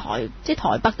區裏邊，即係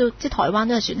台北都即係台灣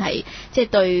都係算係即係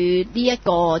對呢一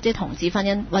個即係同志婚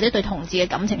姻或者對同志嘅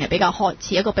感情係比較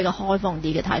持一個比較開放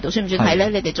啲嘅態度，算唔算係咧？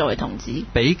你哋作為同志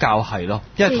比較係咯，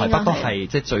因為台北都係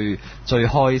即係最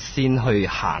開先去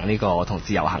行呢個同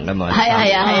志遊行㗎嘛。係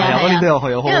啊，嗰啲都有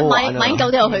去，好好玩。因為馬英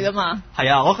九都有去㗎嘛。係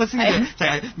啊，我嗰時就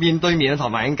係面對面同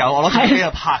馬英九，我攞住機喺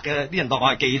度拍嘅，啲人當我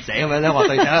係記者咁樣咧，我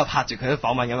對住喺度拍住佢啲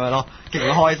訪問咁樣咯，極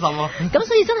開心咯。咁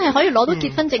所以真係可以攞到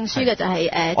結婚證書嘅就係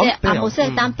即係阿姆斯特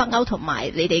丹、北歐同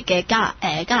埋你哋嘅加拿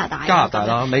大。加拿大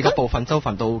啦，美國部分州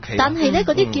份都 OK。但係咧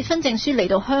嗰啲結婚證書嚟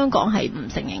到香港係唔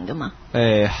承認㗎嘛？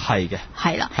係嘅。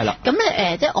係啦。咁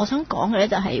咧即係我想講嘅咧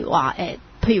就係話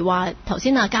譬如話頭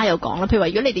先阿嘉有講啦，譬如話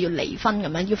如果你哋要離婚咁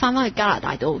樣，要翻去加拿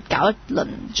大度搞一輪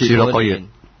住6個月。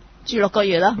住6個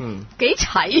月啦，幾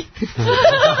齊？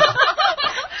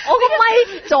我個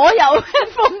咪左右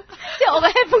headphone， 即係我個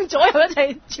headphone 左右一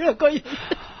齊住6個月。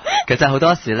其實好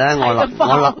多時咧，我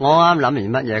啱諗完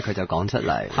乜嘢，佢就講出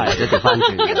嚟，或者調翻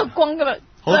轉。一個轟咁樣。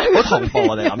好同步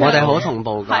我哋諗。我哋好同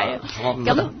步㗎。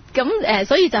咁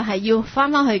所以就係要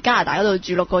翻去加拿大嗰度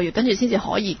住6個月，跟住先至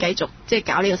可以繼續即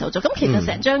係搞呢個手續。咁其實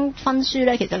成張婚書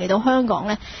咧，其實嚟到香港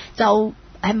咧就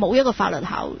冇一個法律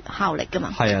效力㗎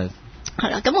嘛。係啊。係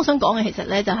啦，咁我想講嘅其實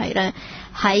咧就係咧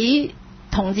喺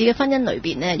同志嘅婚姻裏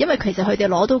邊咧，因為其實佢哋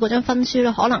攞到嗰張婚書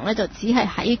咧，可能咧就只係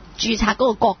喺註冊嗰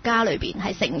個國家裏邊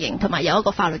係承認同埋有一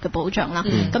個法律嘅保障啦。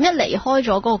咁一離開咗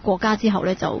嗰個國家之後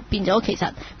咧，就變咗其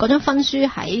實嗰張婚書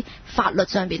喺法律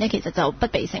上邊咧，其實就不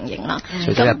被承認啦。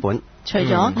除咗日本，除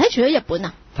咗日本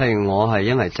啊？譬如我係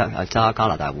因為揸加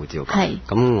拿大護照，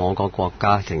咁我個國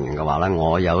家承認嘅話咧，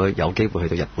我有機會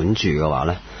去到日本住嘅話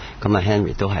咧，咁啊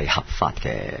Henry 都係合法嘅。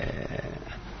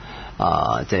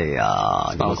即係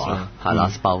點講啦？係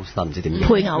啦 ，spouse 唔知點樣。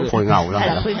配偶啦，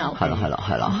係啦，配偶。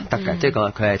係啦，得嘅。即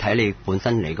係佢係睇你本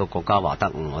身你個國家話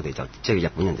得，我哋就即係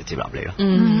日本人就接納你咯。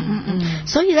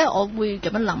所以咧，我會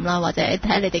咁樣諗啦，或者睇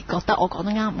下你哋覺得我講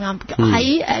得啱唔啱？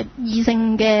喺異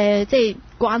性嘅即係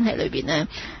關係裏邊咧。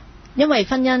因為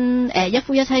婚姻一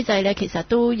夫一妻制咧，其實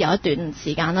都有一段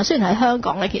時間啦。雖然喺香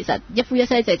港咧，其實一夫一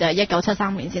妻制就係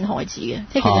1973年先開始嘅，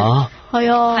即係其實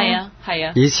係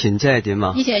啊。以前即係點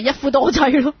啊？以前係一夫多妻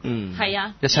咯。係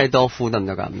啊。一妻多夫得唔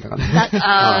得㗎？唔得㗎。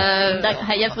唔得，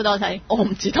係一夫多妻。我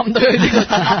唔知得唔得呢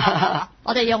個。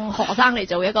我哋用何生嚟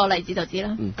做一個例子就知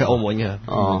啦。佢澳門嘅。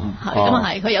咁啊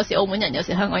係，佢有時澳門人，有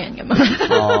時香港人咁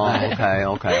樣。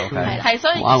OK。係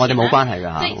所以。我哋冇關係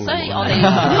㗎嚇。即係所以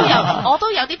我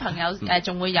都有啲朋友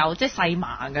仲會有即係細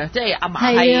碼嘅，即係阿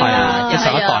嫲係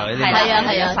上一代嗰啲。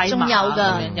係啊，仲有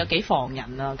㗎，有幾房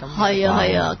人啊咁。係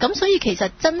啊，咁所以其實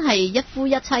真係一夫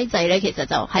一妻制咧，其實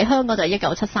就喺香港就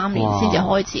1973年先至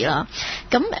開始啦。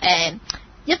咁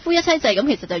一夫一妻制咁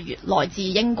其實就來自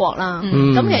英國啦。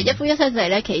咁其實一夫一妻制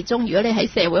咧，其中如果你喺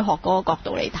社會學嗰個角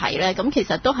度嚟睇咧，咁其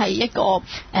實都係一個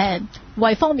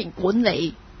為方便管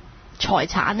理財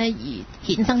產咧而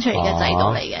衍生出嚟嘅制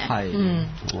度嚟嘅。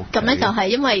咁咧就係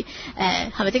因為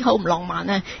係咪即係好唔浪漫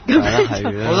咧？好多實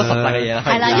際嘅嘢啦。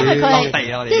係啦，因為佢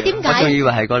係即係點解？我仲以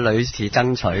為係個女士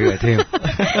爭取嘅添。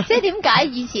即係點解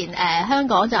以前香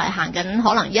港就係行緊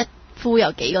可能一夫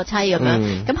有幾個妻咁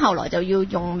樣，咁後來就要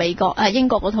用英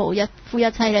國嗰套一夫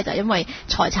一妻咧，就因為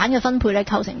財產嘅分配咧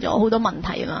構成咗好多問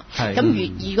題啊嘛。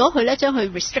咁如果佢咧將佢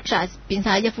restrict 晒變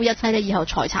晒一夫一妻咧，以後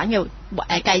財產嘅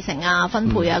繼承啊、分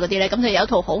配啊嗰啲咧，咁就有一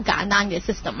套好簡單嘅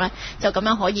system 咧，就咁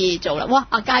樣可以做啦。哇！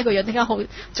阿佳個樣即刻好沮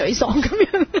喪咁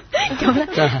樣，咁咧，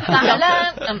但係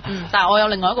咧，但係我有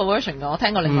另外一個 version 嘅，我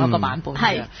聽過另外一個版本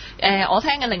嘅。我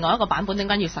聽嘅另外一個版本點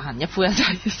解要實行一夫一妻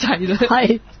制咧？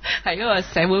係一個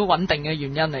社會穩定嘅原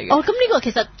因嚟嘅。哦，咁呢個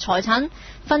其實財產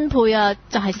分配啊，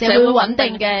就係社會穩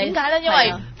定嘅。點解咧？因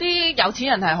為啲有錢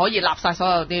人係可以立晒所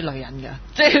有啲女人嘅，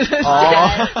即係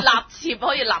立妾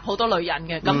可以立好多女人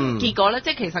嘅。咁結果咧，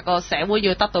即係其實個社會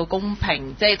要得到公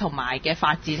平，即係同埋嘅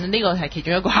發展，呢個係其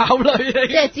中一個考慮嚟。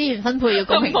即係資源分配要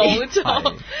公平啲。冇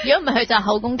錯。如果唔係，佢就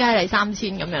後宮佳麗3000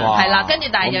咁樣。係啦，跟住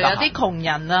但係又有啲窮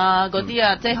人啊嗰啲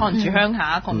啊，即係可能住鄉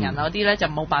下窮人啊嗰啲咧，就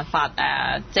冇辦法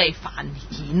即係繁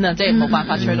衍啊，即係冇辦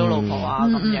法娶到老婆啊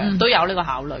咁樣，都有呢個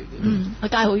考慮嘅。佢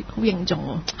佳好認重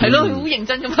喎。係咯，佢好認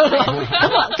真咁樣諗。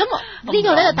咁呢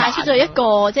個咧就帶出咗一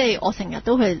個即係我成日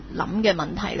都去諗嘅問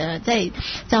題啦，即係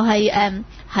就係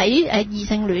喺異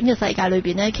性戀嘅世界裏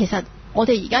邊咧，其實我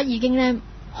哋而家已經咧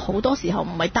好多時候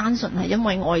唔係單純係因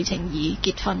為愛情而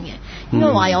結婚嘅，應該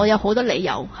話有好多理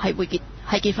由係會結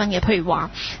婚嘅，譬如話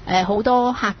好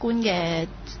多客觀嘅，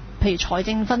譬如財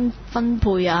政分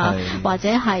配啊，或者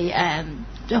係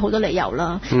即係好多理由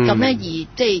啦。咁咧而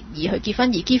去結婚，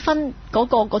而結婚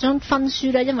嗰張婚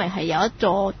書咧，因為係有一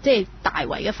座即係大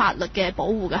圍嘅法律嘅保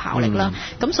護嘅效力啦。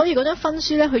咁所以嗰張婚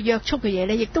書咧，佢約束嘅嘢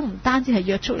咧，亦都唔單止係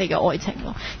約束你嘅愛情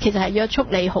咯，其實係約束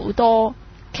你好多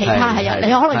其他係你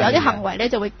可能有啲行為咧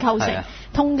就會構成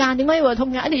通姦。點解要有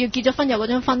通姦？一定要結咗婚有嗰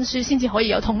張婚書先至可以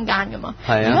有通姦噶嘛。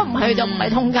如果唔係就唔係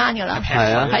通姦噶啦。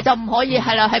係就唔可以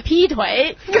係啦，係劈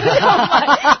腿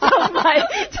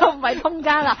就唔係通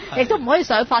姦啦，亦都唔可以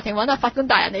上法庭揾下法官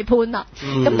大人嚟判啦。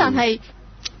咁但係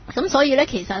咁所以咧，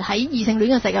其實喺異性戀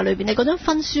嘅世界裏邊咧，嗰張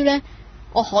婚書咧，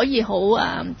我可以好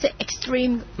即係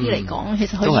extreme 啲嚟講，其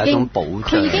實佢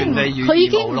已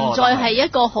經唔再係一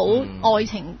個好愛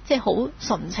情，即係好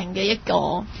純情嘅一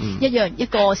個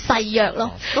誓約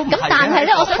咯。咁但係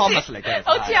咧，我想好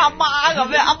似阿媽咁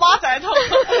樣，阿媽就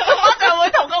會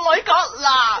同個女講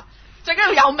嗱，最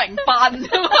緊要有名分。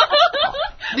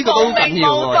呢個都好緊要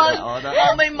喎，我覺得。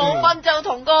無名無分就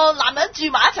同個男人住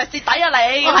埋一齊蝕底啊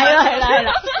你！係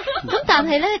啦。咁但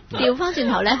係咧，調翻轉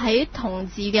頭咧，喺同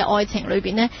志嘅愛情裏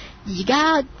邊咧，而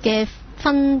家嘅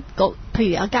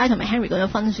譬如阿佳同埋 Henry 嗰種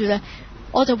婚書咧，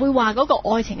我就會話嗰個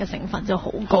愛情嘅成分就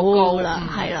好高啦，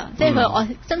係啦，即係佢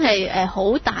真係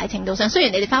好大程度上，雖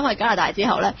然你哋翻返去加拿大之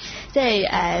後咧，即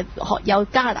係有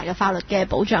加拿大嘅法律嘅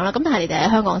保障啦，咁但係你哋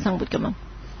喺香港生活噶嘛。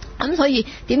咁所以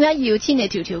點解要千里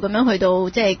迢迢咁樣去到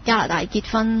即係加拿大結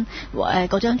婚？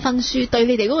嗰張婚書對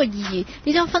你哋嗰個意義，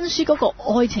呢張婚書嗰個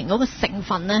愛情嗰個成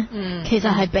分咧，其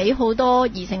實係比好多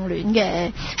異性戀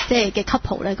嘅即係嘅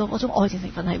couple 咧，嗰種愛情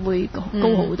成分係會高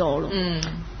好多咯。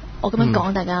我咁樣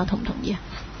講，大家同唔同意啊？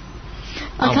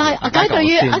阿佳對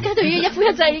於一夫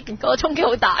一妻個衝擊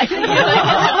好大，喺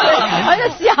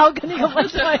度思考緊呢個問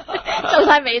題，皺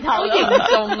晒眉頭，好嚴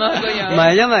重啊個樣。唔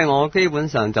係，因為我基本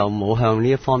上就冇向呢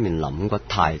一方面諗過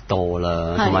太多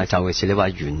啦，同埋尤其是你話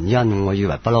原因，我以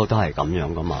為不嬲都係咁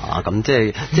樣噶嘛。咁即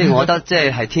係我覺得即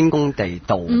係天公地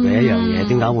道嘅一樣嘢，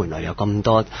點解原來有咁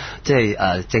多即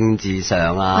係政治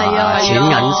上錢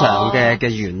銀上嘅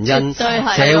原因，社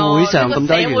會上咁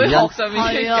多原因，唔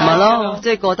係咯，即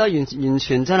係覺得完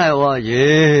全真係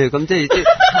喎，咁即係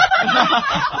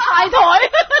大台。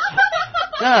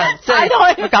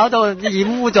即係搞到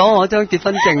染污咗我張結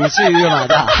婚證書啊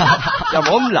嘛，又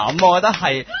冇咁諗，我覺得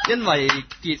係因為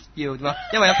要點啊？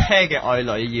因為一 pair 嘅愛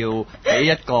侶要俾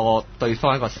一個對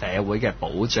方一個社會嘅保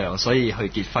障，所以去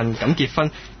結婚。咁結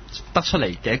婚得出嚟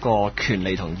嘅一個權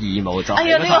利同義務就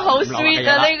係呢個好 sweet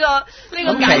啊！呢個其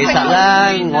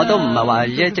實咧，我都唔係話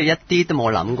一啲都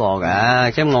冇諗過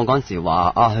嘅。即係我嗰陣時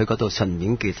話去嗰度順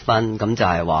便結婚，咁就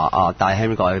係話帶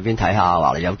Henry 過去邊睇下，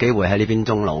話有機會喺呢邊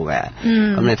終老嘅。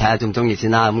咁你睇下中唔中意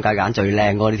先啦。咁梗係揀最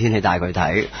靚嗰啲天氣帶佢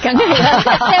睇。梗係啦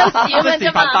 ，sales 咁樣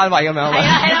啫嘛。單位咁樣。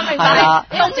係啦，明白。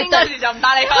冬天嗰時就唔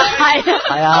帶你去。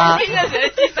係啊。冬天嗰時你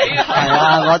知死㗎。係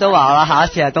啊，我都話啦，下一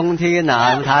次係冬天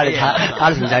啊，咁睇下你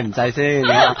睇條仔唔制先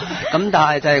咁，但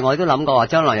係就係我都諗過話，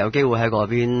將來有機會喺嗰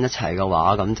邊一齊嘅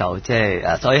話，咁就即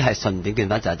係所以係順便結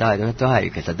婚就都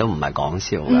係其實都唔係講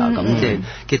笑㗎。咁即係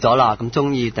結咗啦，咁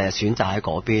中意第日選擇喺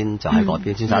嗰邊就喺嗰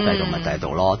邊，選擇第度咪第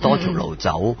度咯，多條路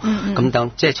走。咁等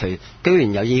即係居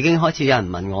然又已經開始有人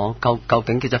問我，究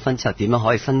竟結咗婚之後點樣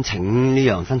可以申請呢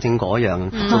樣申請嗰樣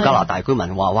做加拿大居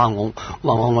民？話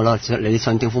我啦，你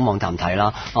上政府網站睇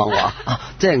啦。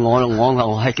即係我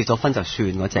係結咗婚就算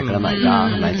嗰隻㗎啦嘛，而家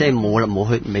係咪？係即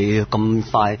係未咁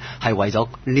快係為咗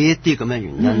呢一啲咁嘅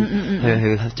原因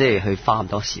去即係去花咁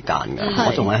多時間㗎。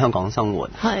我仲喺香港生活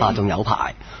仲有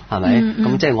排係咪？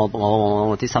咁即係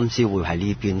我啲心思會喺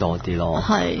呢邊多啲咯。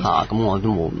咁我都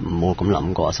冇咁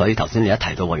諗過。所以頭先你一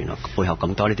提到話，原來背後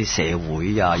咁多呢啲社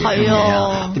會啊嘢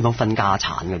啊，點樣分家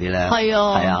產嗰啲咧？係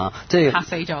啊，即係嚇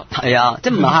死咗。係啊，即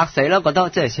係唔係嚇死啦？覺得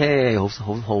即係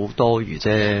好多餘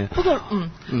啫。不過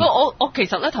我其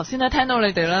實咧頭先咧聽到你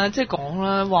哋咧即係講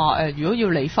咧話如果要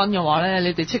離婚嘅話咧，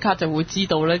你哋即刻就會知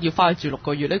道咧要翻去住6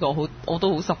個月。呢個我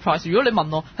都好 surprise。如果你問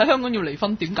我喺香港要離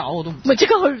婚點搞，我都唔咪即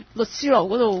刻去律師樓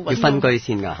嗰度要分居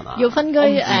先㗎係嘛？要分居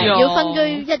要分居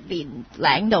1年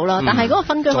領到啦，但係嗰個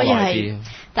分居可以係。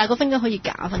但係個分居可以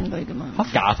假分居㗎嘛？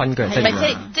假分居係咪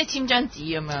即係簽張紙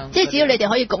咁樣？即係只要你哋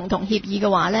可以共同協議嘅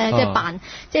話咧，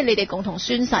即係你哋共同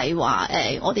宣誓話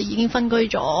我哋已經分居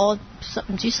咗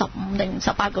唔知15定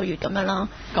18個月咁樣啦。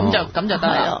咁就得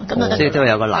啦。咁就得。即係都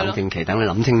有個冷靜期，等你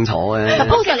諗清楚嘅。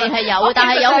Supposedly 係有，但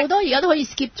係有好多而家都可以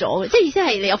skip 咗嘅，即係意思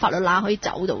係你有法律罅可以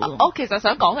走到。我其實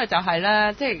想講嘅就係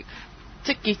咧，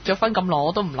即係結咗婚咁耐，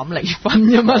我都唔諗離婚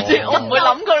㗎嘛，我唔會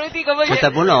諗過呢啲咁嘅嘢。其實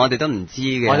本來我哋都唔知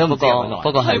嘅，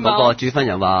不過係嗰個主婚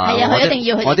人話，佢一定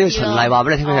要我都要循例話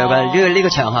俾你聽佢嘅。呢個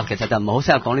場合其實就唔係好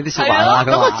適合講呢啲説話啦。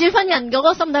嗰個主婚人嗰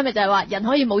個心底咪就係話，人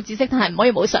可以冇知識，但係唔可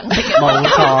以冇常識嘅。冇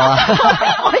錯啊！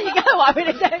我而家話俾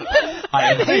你聽，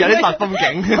係有啲煞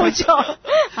風景。冇錯，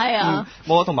係啊。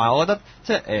冇，同埋我覺得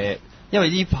即係因為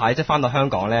呢排即係翻到香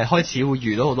港咧，開始會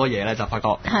遇到好多嘢咧，就發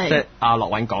覺即係阿樂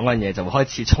韻講嗰樣嘢就會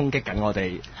開始衝擊緊我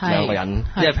哋兩個人。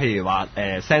即係譬如話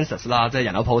census 啦，即係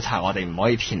人口普查，我哋唔可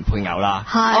以填配偶啦。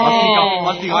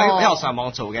我試過因為我上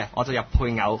網做嘅，我就入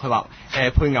配偶，佢話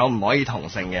配偶唔可以同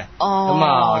性嘅。咁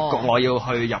啊，我要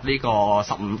去入呢個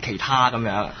15其他咁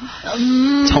樣。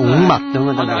寵物咁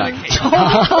樣得唔得？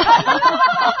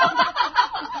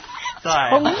真係。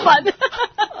寵物。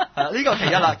呢個其一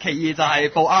啦，其二就係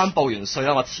報完稅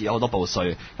啦，我遲咗好多報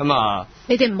稅，咁啊，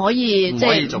你哋唔可以即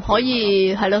係唔可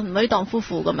以係咯，唔可以當夫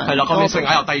婦咁樣。係啦，個稅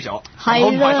額又低咗，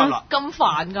係啦，咁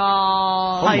煩㗎，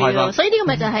係啊，所以呢個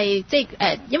咪就係即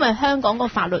係因為香港個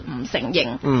法律唔承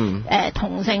認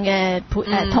同性嘅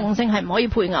同性係唔可以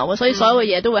配偶嘅，所以所有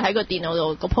嘅嘢都會喺個電腦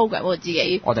度個 program 嗰度自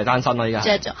己。我哋單身咯依家。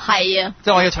係啊，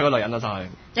即係我要娶個女人啦，就係。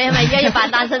你係咪而家要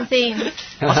扮單身先？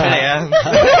我娶你啊！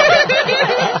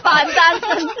扮單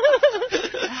身。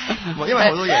因為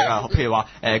好多嘢㗎，譬如話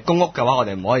公屋嘅話，我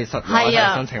哋唔可以申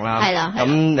請啦。係啦。咁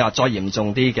你話再嚴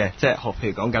重啲嘅，即係譬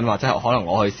如講緊話，即係可能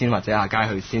我去先或者阿佳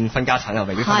去先分家產又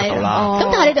未必分得到啦。咁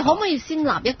但係你哋可唔可以先立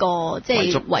一個即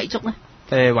係遺囑咧？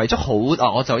遺囑好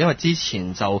我就因為之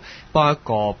前就幫一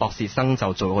個博士生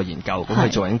就做過研究，咁佢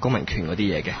做緊公民權嗰啲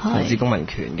嘢嘅，同志公民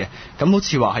權嘅，咁好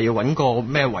似話係要揾個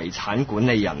咩遺產管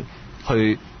理人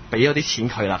去俾咗啲錢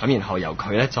佢啦，咁然後由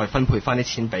佢咧再分配翻啲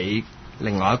錢俾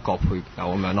另外一個配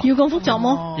偶咁樣咯。要咁複雜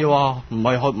麼？要啊，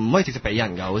唔可以直接俾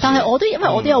人㗎，好似。但係因為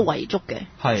我都有遺囑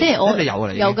嘅，即係我你有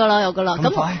㗎，有㗎啦。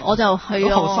咁我就係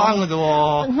後生㗎啫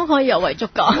喎，都可以有遺囑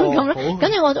㗎。咁咧，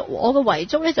跟住我個遺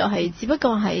囑咧就係只不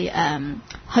過係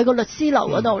去個律師樓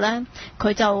嗰度咧，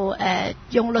佢就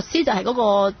用律師就係嗰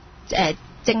個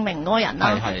證明嗰個人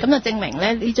啦，咁就證明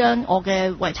咧呢張我嘅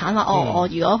遺產話，我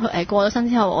如果過咗身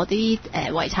之後，我啲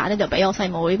遺產咧就俾我細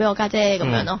妹，俾我家姐咁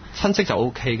樣咯。親戚就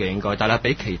OK 嘅應該，但係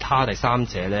俾其他第三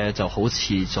者咧就好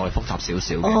似再複雜少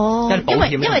少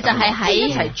嘅。因為就係喺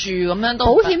一齊住咁樣都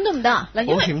保險都唔得啊，保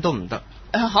險都唔得。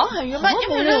係嘅咩？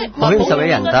因為咧保險受益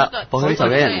人得，保險受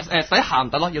益人第一下唔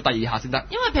得咯，要第二下先得。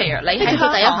因為譬如你係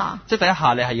做第一下，即係第一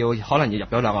下你係可能要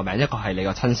入咗兩個名，一個係你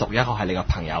個親屬，一個係你個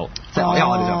朋友，即係因為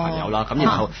我哋就朋友啦。咁然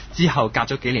後之後隔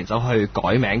咗幾年走去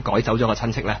改名改走咗個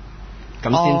親戚咧，咁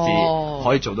先至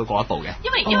可以做到嗰一步嘅。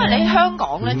因為你喺香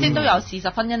港咧，即係都有事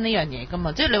實婚姻呢樣嘢噶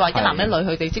嘛，即係你話一男一女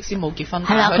佢哋即使冇結婚，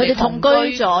係啦，佢哋同居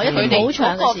咗一段好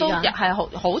長嘅時間，係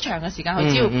好長嘅時間，佢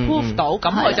只要 prove 到，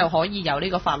咁佢就可以有呢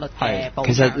個法律嘅保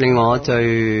障。其實令我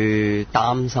最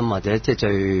擔心或者即係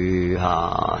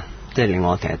即係令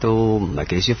我其實都唔係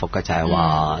幾舒服嘅，就係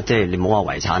話即係你唔好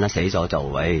話遺產啦，死咗就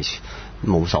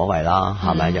冇所謂啦，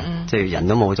係咪？即係人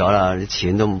都冇咗啦，啲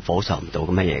錢都補償唔到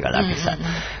咁嘅嘢㗎啦，其實。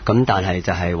咁但係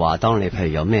就係話，當你譬如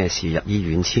有咩事入醫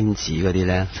院簽字嗰啲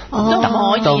咧，都唔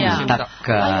可以啊，都唔得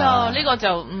㗎。呢個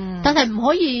就但係唔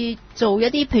可以做一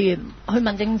啲譬如去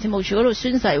民政事務處嗰度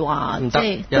宣誓話，唔得，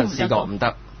有人試過唔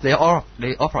得。你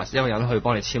authorize 一個人去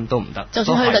幫你簽都唔得，就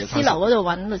算去律師樓嗰度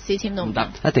揾律師簽都唔得，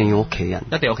一定要屋企人，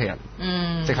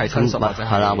即係親屬或者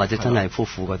係啦，或者真係夫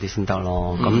婦嗰啲先得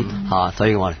咯。咁所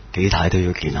以我哋幾大都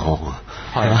要健康啊。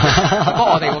係啊，不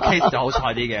過我哋個 case 就好彩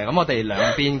啲嘅，咁我哋兩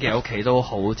邊嘅屋企都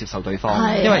好接受對方，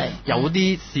因為有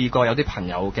啲試過有啲朋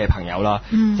友嘅朋友啦，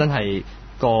真係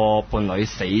個伴侶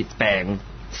死病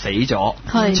死咗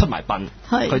出埋殯，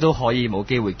佢都可以冇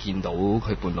機會見到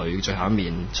佢伴侶最後一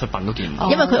面，出殯都見唔到，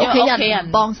因為佢屋企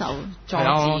人幫手阻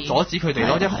止佢哋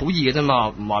咯，即係好易嘅啫嘛，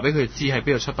唔話俾佢知喺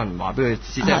邊度出殯，唔話俾佢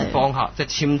知，即係幫下即係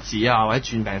簽紙啊或者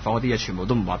轉病房嗰啲嘢，全部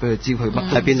都唔話俾佢知佢乜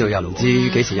喺邊度又唔知，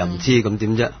幾時又唔知，咁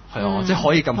點啫？係啊，即係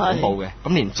可以咁恐怖嘅，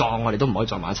咁連葬我哋都唔可以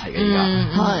撞埋一齊嘅而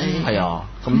家，係啊，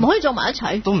唔可以撞埋一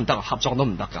齊，都唔得，合葬都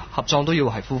唔得㗎，合葬都要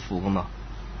係夫婦㗎嘛。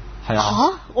係啊！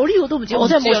嚇！我呢個都唔知，我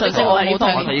真係冇常識喎。我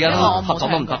哋而家都合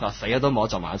葬都唔得㗎，死咗都冇得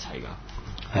撞埋一齊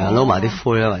㗎。係啊，撈埋啲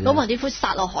灰啦，撈埋啲灰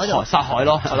撒落海度。撒海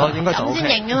咯，係咯，應該就 OK。咁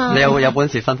先認啊嘛！你有本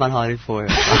事分開啲灰。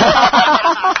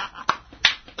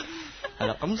係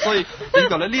啦，咁所以呢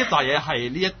個咧，呢一紮嘢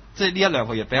係即係呢一兩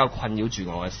個月比較困擾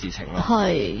住我嘅事情咯。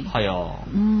係啊，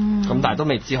咁但係都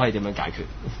未知可以點樣解決。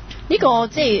呢個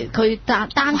即係佢單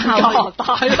靠加拿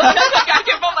大，解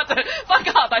決方法就係翻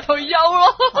加拿大退休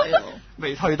咯。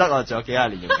未退得啊，仲有幾廿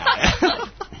年要解。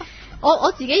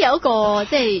我自己有一個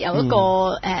即係有一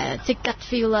個即係 gut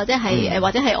feel 啦，即係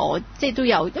或者係我即係都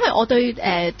有，因為我對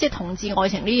即係同志愛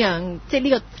情呢樣即係呢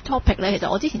個 topic 咧，其實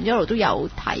我之前一路都有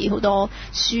睇好多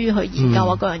書去研究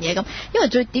啊嗰樣嘢咁。因為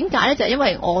最點解咧，就係因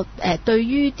為我對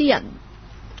於啲人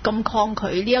咁抗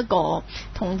拒呢一個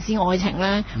同志愛情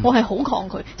咧，我係好抗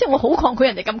拒，即係我好抗拒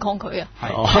人哋咁抗拒啊。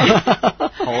係，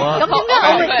好啊。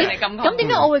咁點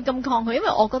解我會咁抗拒？因為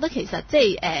我覺得其實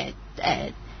即係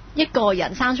一個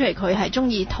人生出嚟佢係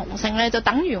中意同性咧，就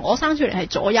等於我生出嚟係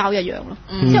左優一樣咯。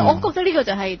即係我覺得呢個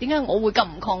就係點解我會咁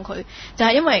唔抗拒，就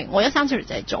係因為我一生出嚟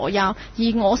就係左優，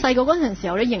而我細個嗰陣時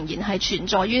候咧，仍然係存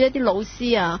在於一啲老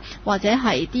師啊，或者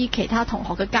係啲其他同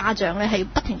學嘅家長咧，係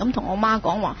不停咁同我媽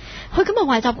講話，佢咁嘅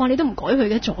壞習慣你都唔改佢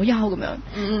嘅左優咁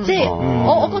樣。即係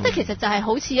我覺得其實就係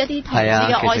好似一啲同志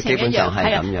嘅愛情一樣，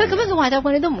係啊，佢咁樣嘅壞習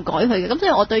慣你都唔改佢嘅，咁所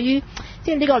以我對於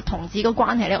即係呢個同志嘅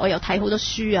關係咧，我又睇好多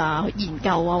書啊，去研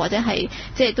究啊。或者係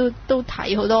即係都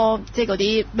睇好多即係嗰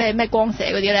啲咩光社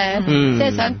嗰啲咧，即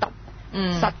係想揼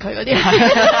實佢嗰啲。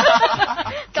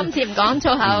今次唔講粗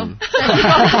口。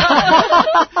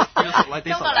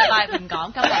今個禮拜唔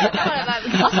講，今個禮拜唔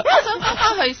講。我想講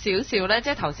翻去少少咧，即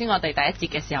係頭先我哋第一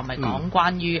節嘅時候咪講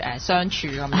關於相處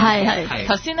咁樣。係。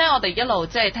頭先咧，我哋一路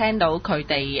即係聽到佢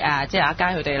哋即係阿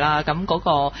佳佢哋啦，咁嗰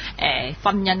個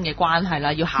婚姻嘅關係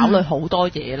啦，要考慮好多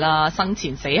嘢啦，生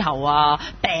前死後啊、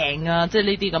病啊，即係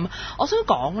呢啲咁。我想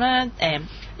講咧，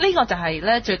呢個就係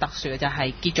咧最特殊嘅就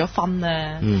係結咗婚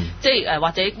咧，即係或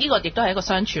者呢個亦都係一個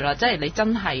相處啦，即係你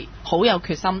真係好有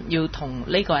決心要同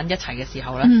呢個人一齊嘅時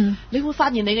候咧，你會發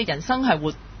現你嘅人生係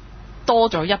會多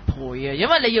咗1倍嘅，因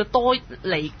為你要多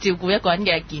嚟照顧一個人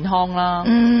嘅健康啦，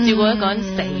照顧一個人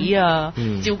死啊，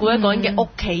照顧一個人嘅屋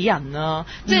企人啊，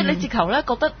即係你直頭咧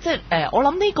覺得即係我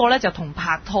諗呢個咧就同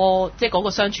拍拖即係嗰個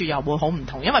相處又會好唔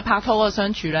同，因為拍拖嗰個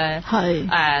相處咧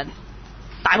係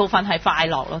大部分係快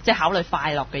樂咯，即係考慮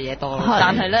快樂嘅嘢多咯。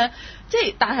但係咧，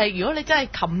但係如果你真係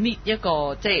commit 一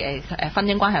個即係婚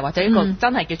姻關係或者一個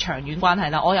真係嘅長遠關係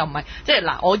啦，我又唔係即係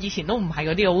嗱，我以前都唔係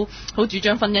嗰啲好主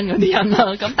張婚姻嗰啲人啦。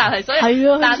咁但係所以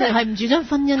但係唔主張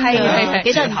婚姻嘅，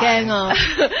幾得人驚啊！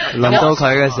輪到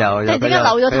佢嘅時候，即係點解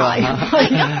扭咗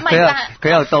台？佢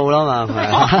又到啦嘛。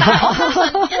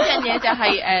我相信一樣嘢就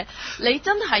係你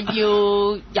真係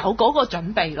要有嗰個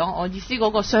準備咯。我意思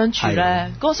嗰個相處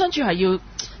咧，嗰個相處係要。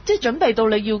即係準備到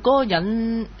你要嗰個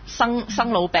人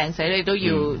生老病死，你都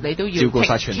要照顧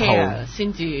晒全套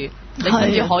先至，你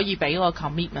先至可以俾個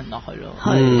commitment 落去咯。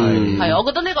係，我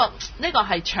覺得呢個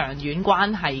係長遠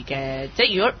關係嘅，即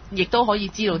係如果亦都可以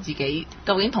知道自己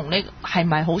究竟同呢係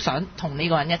咪好想同呢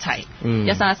個人一齊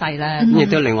一生一世咧。亦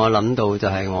都令我諗到就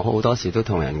係我好多時都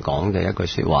同人講嘅一句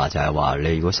説話，就係話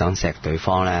你如果想錫對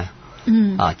方咧。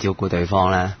照顧對方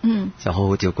咧，就好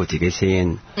好照顧自己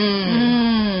先。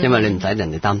因為你唔使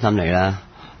人哋擔心你啦，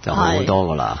就好好多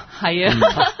噶啦。係啊，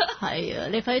係啊，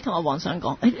你快啲同阿皇上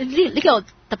講，呢個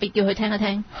特別叫佢聽一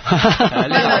聽。唔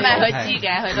係，佢知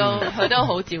嘅，佢都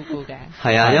好照顧嘅。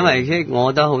係啊，因為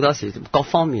我覺得好多時各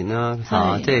方面啦，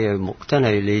即係真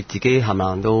係你自己冚唪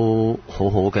唥都好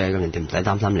好嘅，咁人哋唔使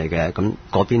擔心你嘅，咁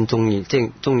嗰邊中意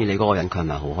你嗰個人，佢係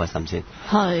咪好開心先？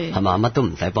係嘛，乜都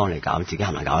唔使幫你搞，自己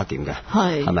冚唪唥搞得掂嘅。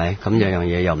係咪？咁樣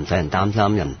嘢又唔使人擔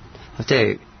心，人即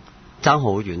係。爭好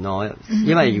遠咯，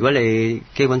因為如果你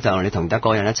基本上你同得嗰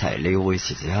個人一齊，你會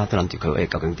時時刻刻都諗住佢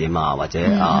究竟點啊，或者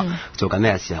做緊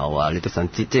咩時候啊，你都想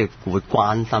知，即係會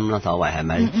關心啦，所謂係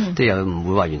咪？即係又唔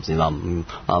會話完全話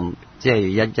即係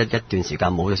一段時間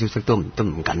冇咗消息都唔緊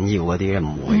要嗰啲，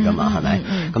唔會噶嘛，係咪？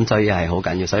咁所以係好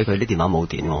緊要，所以佢啲電話冇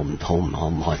電，我好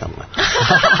唔開心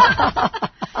㗎。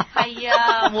係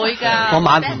啊，會㗎。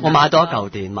我買多一嚿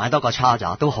電，買多個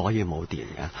charger 都可以冇電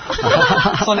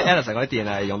嘅。Sony Ericsson 嗰啲電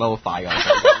係用得好快㗎。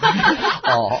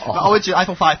我會轉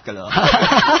iPhone 5㗎啦。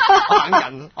我等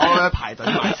緊，我會排隊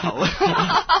買籌。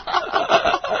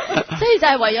所以就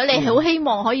係為咗你好希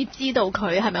望可以知道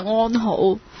佢係咪安好。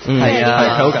係啊，佢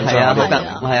好緊張。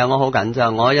係啊，我好緊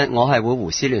張。我係會胡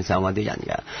思亂想嗰啲人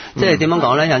嘅。即係點樣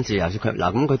講咧？有陣時尤其佢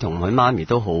嗱咁，佢同佢媽咪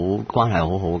都好關係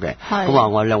好好嘅。咁話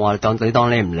我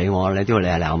當你唔理我，你都要理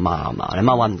下你阿媽啊嘛。你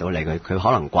媽揾唔到你，佢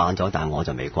可能慣咗，但係我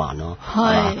就未慣咯。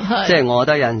即係我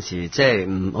覺得有陣時即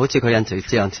係好似佢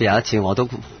有一次我都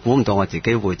估唔到我自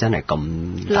己會真係咁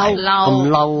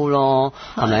嬲咯，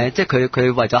係咪？即係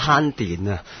佢為咗慳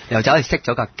電啊，又走去熄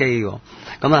咗架機喎。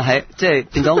咁啊即係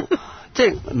變咗。即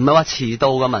係唔係話遲到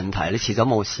嘅問題，你遲咗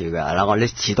冇事嘅嗱，你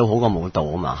遲到好過冇到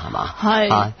啊嘛，係嘛？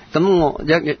係咁我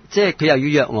即係佢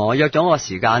又要約咗我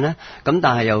時間咧，咁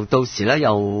但係又到時咧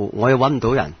我又揾唔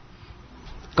到人，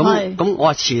咁我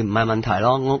話遲唔係問題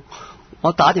咯，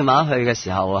我打電話去嘅時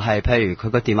候係譬如佢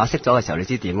個電話熄咗嘅時候，你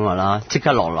知點㗎啦，即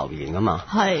刻落留言㗎嘛。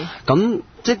係咁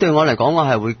即係對我嚟講，我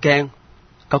係會驚，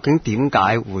究竟點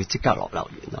解會即刻落留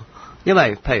言咯？因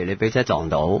為譬如你俾車撞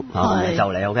到，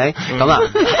就你 OK 咁啊，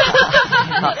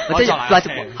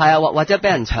或者俾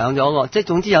人搶咗喎，即係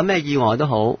總之有咩意外都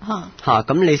好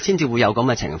咁你先至會有咁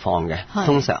嘅情況嘅。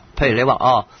通常譬如你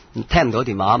話聽唔到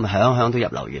電話，咪響都入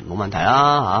留言冇問題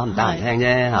啦唔得閒聽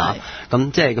啫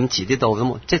咁即係咁遲啲到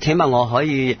咁，即係起碼我可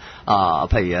以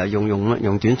譬如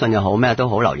用短信又好咩都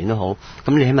好留言都好，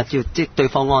咁你起碼只要即係對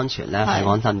方安全咧係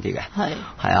安心啲嘅。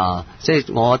係啊，即係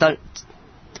我覺得。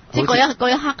即係嗰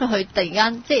一刻佢突然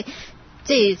間即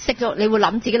係識咗，你會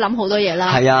自己諗好多嘢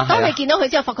啦。係啊。當你見到佢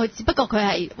之後，發覺只不過佢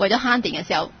係為咗慳電嘅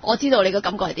時候，我知道你個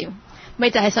感覺係點，咪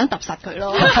就係想揼實佢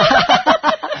咯。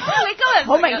你今日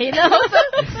好明顯啦，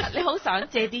你好想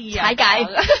借啲意踩界。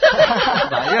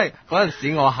嗱，因為嗰陣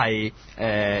時我係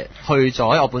去咗，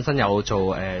因為我本身有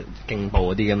做競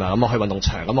步嗰啲噶嘛，咁我去運動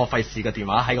場，咁我費事個電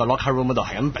話喺個 locker room 嗰度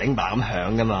係咁 bling bling 咁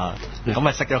響噶嘛，咁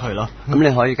咪熄咗佢咯。咁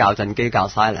你可以校震機校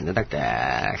silent 都得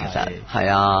嘅，其實係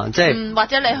啊，即係或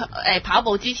者你跑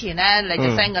步之前咧，你就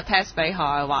send 個 text 俾佢，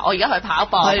話我而家去跑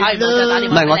步，跑完步再打電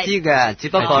話。唔係我知嘅，只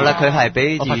不過咧佢係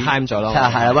俾 overtime 咗咯。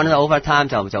係啦 ，run overtime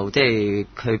就即係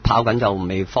佢跑緊就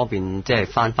未方便，即係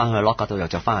翻去 locker 度又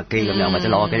着翻架機咁樣，或者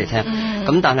攞個機嚟聽。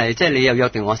咁但係即係你又約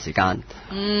定我時間。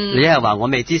你係話我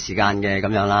未知時間嘅咁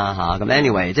樣啦咁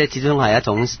anyway 即係始終係一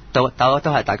種都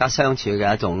係大家相處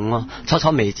嘅一種初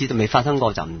未知未發生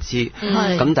過就唔知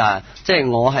咁，但係即係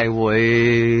我係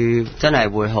會真係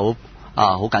會好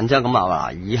緊張咁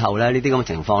話以後咧呢啲咁嘅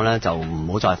情況咧就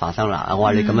唔好再發生啦。我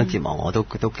話你咁樣折磨我都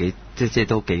幾即係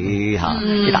都幾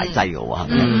大劑嘅喎，係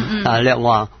咪？但係你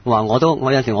我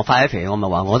有陣時我發起脾氣，我咪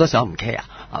話我都想唔 care。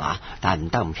係嘛？但係唔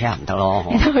得，唔 care 唔得咯。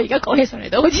佢而家講起上嚟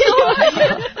都好似，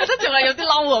覺得仲係有啲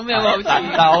嬲咁樣好似。但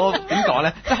係我點講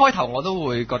咧？即係開頭我都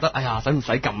會覺得，哎呀，使唔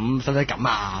使咁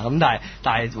啊？咁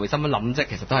但係回心一諗，即係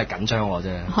其實都係緊張我啫。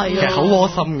係啊，其實好窩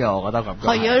心嘅，我覺得咁。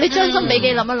係啊，你將心比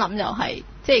己諗一諗，又係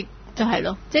即係。就係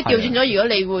咯，即係調轉咗。如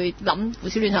果你會胡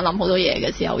思亂想諗好多嘢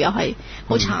嘅時候，又係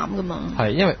好慘噶嘛。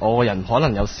係因為我個人可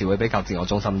能有時會比較自我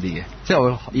中心啲嘅，即係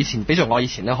我以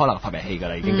前咧可能發脾氣㗎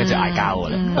啦，已經跟住嗌交㗎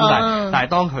啦。咁但係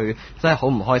當佢真係好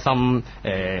唔開心，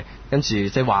跟住即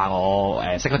係話我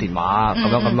熄咗電話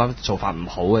咁樣做法唔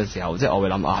好嘅時候，即係我會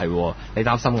諗係你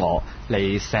擔心我，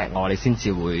你錫我，你先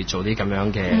至會做啲咁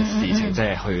樣嘅事情，即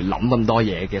係去諗咁多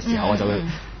嘢嘅時候，我就會。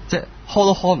即係開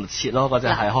都開唔切咯，嗰隻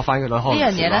係開翻佢都開唔切。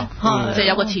呢樣嘢咧，就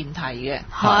有個前提嘅，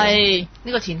係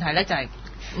呢個前提咧就係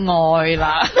愛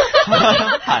啦。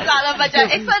嗱，咪就係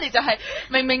exactly 就係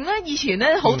明明咧，以前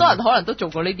咧好多人可能都做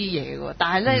過呢啲嘢嘅，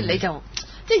但係咧你就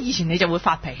即係以前你就會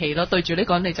發脾氣咯，對住呢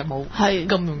個人你就冇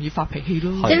咁容易發脾氣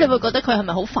咯。即係你會覺得佢係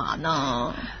咪好煩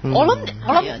啊？我諗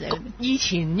以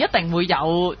前一定會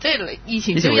有，即係以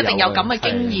前都一定有咁嘅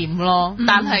經驗咯，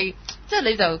但係。即係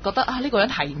你就覺得呢個人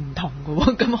係唔同嘅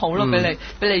喎，咁好咯，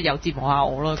俾你又折磨下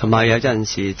我咯。同埋有陣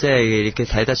時，即係佢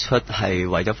睇得出係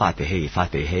為咗發脾氣而發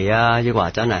脾氣啊，抑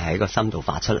或真係喺個心度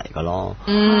發出嚟嘅咯。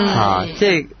即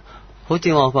係好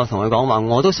似我同佢講話，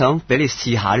我都想俾你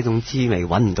試下呢種滋味，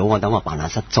揾唔到我等我扮下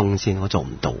失蹤先，我做唔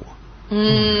到。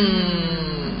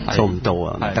做唔到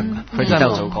啊，唔得㗎，佢真係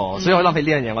冇做過，所以我諗起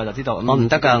呢樣嘢我就知道，我唔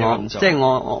得㗎，即係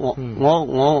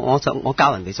我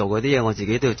教人哋做嗰啲嘢，我自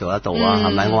己都要做得到啊，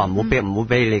係咪？我話唔好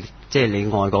俾你，即係你愛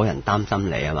嗰個人擔心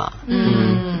你啊嘛，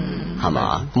係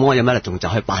嘛？咁我有咩仲就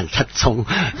去扮失蹤，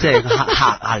即係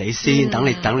嚇下你先，等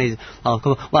你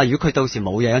佢話如果佢到時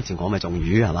冇嘢嗰時，我咪仲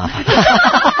魚係嘛？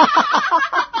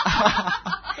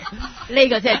呢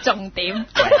個先係重點。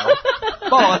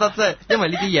過我覺得即係因為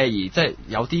呢啲嘢而即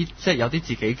係有啲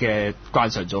自己嘅慣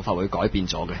常做法會改變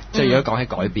咗嘅。即係如果講起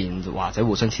改變或者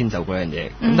互相遷就嗰樣嘢，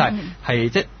咁但係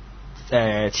即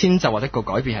係遷就或者個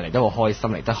改變係嚟得好開心，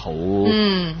嚟得好，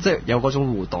即係有嗰種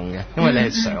互動嘅。因為你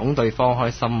係想對方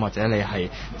開心，或者你係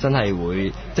真係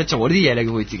會即係做嗰啲嘢，你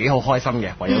會自己好開心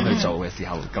嘅，為咗佢做嘅時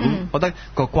候，咁覺得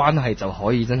個關係就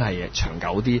可以真係長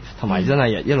久啲，同埋真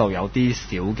係一路有啲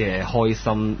小嘅開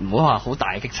心，唔好話好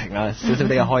大嘅激情啦，少少啲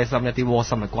嘅開心，一啲窩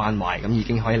心嘅關懷，咁已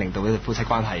經可以令到呢個夫妻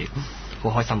關係好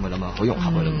開心噶啦嘛，好融合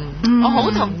噶啦嘛。我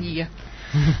好同意啊！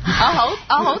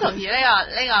我好同意呢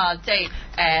個即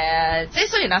係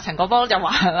雖然阿陳國邦就話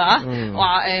係嘛，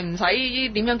話唔使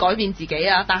點樣改變自己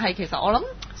啊，但係其實我諗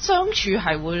相處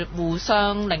係會互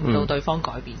相令到對方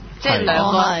改變，即係兩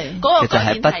個嗰個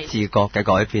改變係其實係不自覺嘅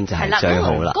改變就係最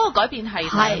好啦。嗰個改變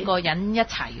係兩個人一齊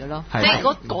嘅咯，即係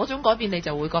嗰種改變你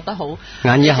就會覺得好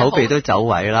眼耳口鼻都走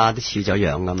位啦，都似咗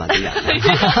樣噶嘛啲人。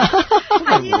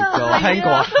我聽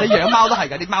過，你養貓都係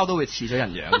㗎，啲貓都會似咗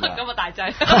人樣㗎。咁啊大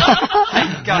劑，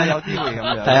係㗎，有啲會咁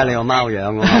樣。睇下你個貓樣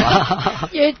㗎嘛。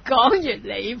越講越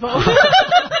離譜。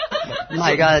唔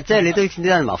係㗎，即係你都啲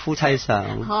人話夫妻相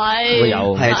會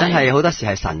有係真係好多時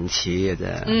係神似嘅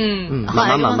啫。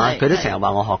慢慢，佢都成日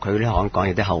話我學佢啲講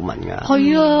嘢啲口吻㗎。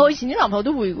係啊，我以前啲男朋友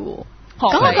都會㗎喎。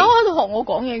咁喺度學我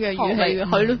講嘢嘅語氣嘅，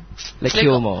係咯。你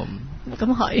Q 啊嘛？咁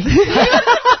係。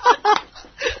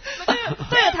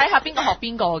都要睇下邊個學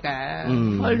邊個嘅，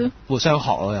係咯，互相學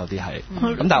咯，有啲係。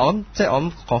咁但係我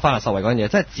諗講翻阿秀慧嗰樣嘢，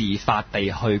即係自發地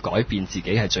去改變自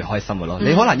己係最開心嘅咯。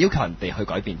你好難要求人哋去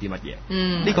改變啲乜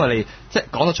嘢，呢個你即係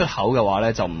講到出口嘅話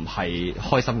咧，就唔係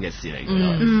開心嘅事嚟㗎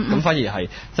啦。咁反而係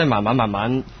即係慢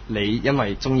慢，你因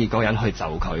為中意嗰個人去就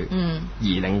佢，而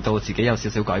令到自己有少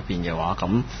少改變嘅話，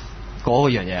咁嗰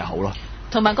樣嘢係好咯。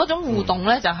同埋嗰種互動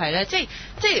咧，就係咧，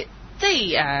即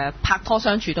係拍拖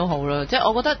相處都好啦，即係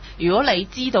我覺得如果你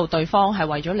知道對方係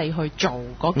為咗你去做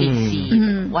嗰件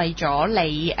事，為咗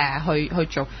你去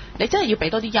做，你真係要俾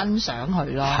多啲欣賞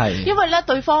佢咯。係，因為咧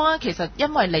對方咧其實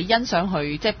因為你欣賞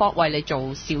佢，即係幫為你做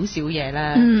少少嘢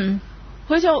咧。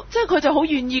佢就好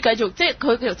願意繼續，即係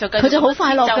佢就好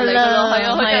快樂㗎啦，係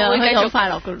啊，佢就會繼續好快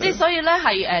樂㗎啦。即係所以咧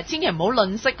係千祈唔好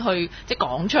吝嗇去即係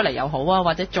講出嚟又好啊，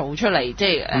或者做出嚟即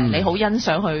係你好欣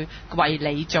賞佢為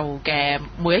你做嘅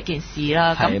每一件事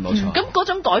啦。係冇錯。咁嗰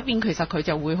種改變其實佢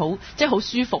就會好即係好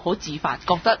舒服、好自發，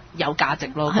覺得有價值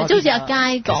咯。係，即係好似阿佳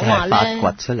講話咧，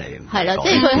發掘出嚟。係啦，即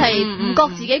係佢係唔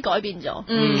覺自己改變咗，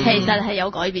其實係有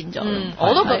改變咗。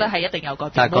我都覺得係一定有改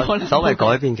變。但係所謂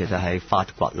改變其實係發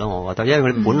掘咯，我覺得，因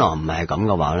為佢本來唔係咁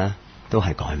嘅話咧，都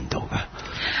係改唔到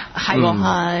㗎。係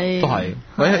喎，都係。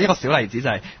我一個小例子就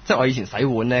係，即係我以前洗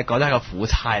碗咧，覺得係個苦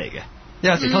差嚟嘅。因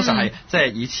為有時通常係即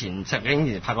係以前曾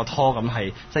經拍過拖咁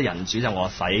係，即係人煮就我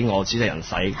洗，我煮就人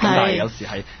洗。咁但係有時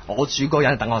係我煮嗰個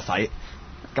人等我洗，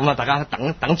咁啊大家等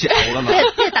住嘔㗎嘛。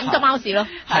即係等咗貓屎咯。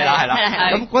係啦。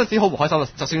咁嗰陣時好唔開心，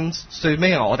就算最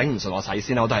尾我頂唔順我洗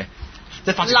先啦，我都係。即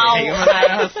係發出脾氣咁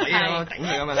樣死咁頂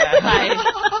佢咁樣咧。係。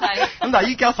咁但係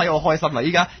依家洗我開心啊！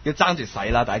依家要爭住洗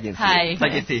啦，第一件事。第二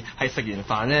件事係食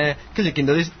完飯咧，跟住見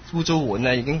到啲污糟碗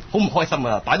咧，已經好唔開心㗎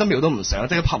啦，擺多秒都唔想，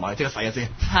即刻拍埋即刻洗咗先。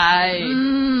係。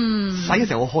洗嘅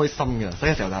時候好開心㗎，洗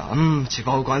嘅時候就廚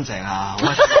房好乾淨啊！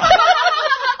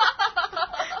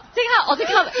我即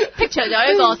刻 picture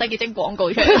咗一個洗潔精廣告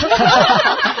出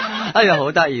嚟。哎呀，好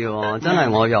得意喎！真係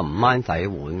我又唔 mind 洗碗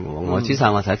嘅喎，我煮晒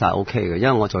我洗晒 OK 嘅，因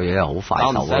為我做嘢又好快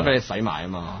手。我唔使俾你洗埋啊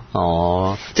嘛。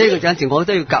哦，即係有陣時我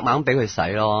都要夾硬俾佢洗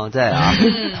咯，即係啊。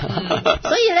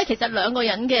所以咧，其實兩個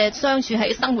人嘅相處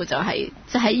喺生活就係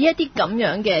呢一啲咁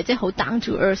樣嘅，即係好 down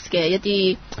to earth 嘅一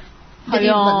啲。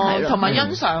係啊，同埋欣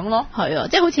賞咯，係啊，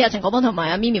即係好似阿陳國邦同埋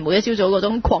阿咪咪每一朝早嗰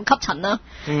種狂吸塵啦，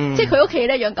即係佢屋企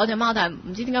咧養9隻貓，但係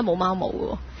唔知點解冇貓毛嘅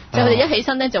喎。就佢哋一起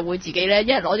身咧就會自己咧一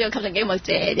日攞咗個吸塵機咁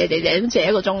借咁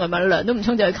借1個鐘咁樣，涼都唔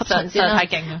沖就去吸塵先啦，太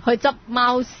勁啦，去執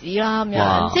貓屎啦咁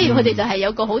樣，即係佢哋就係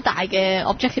有個好大嘅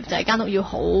objective 就係間屋要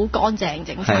好乾淨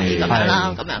整齊咁樣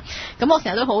啦咁樣。咁我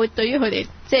成日都好對於佢哋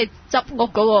即係執屋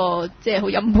嗰個即係好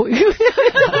欽佩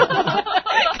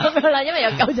咁樣啦，因為有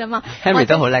9隻貓。Henry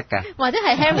都好叻㗎，或者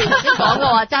係 Henry 頭先講嘅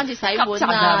話爭住洗碗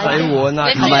啊，洗碗啊，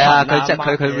唔係啊，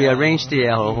佢 rearrange 啲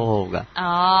嘢好好㗎。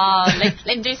哦，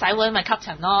你唔中意洗碗咪吸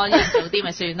塵咯。做啲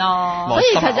咪算咯，所以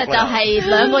其實就係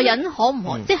兩個人可唔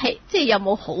可，即係有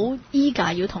冇好依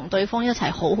家要同對方一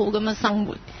齊好好咁樣生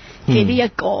活嘅呢一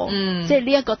個，即係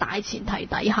呢一個大前提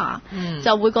底下，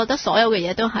就會覺得所有嘅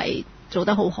嘢都係做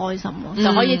得好開心咯，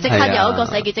就可以即刻有一個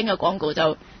洗潔精嘅廣告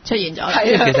就出現咗。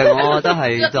其實我覺得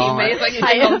係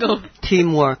當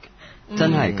teamwork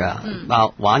真係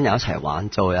㗎，玩又一齊玩，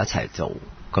做又一齊做。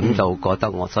咁就覺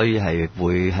得我所以係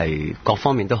會係各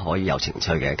方面都可以有情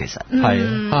趣嘅，其實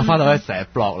係翻到去寫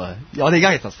blog 啦。我哋而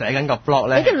家其實寫緊個 blog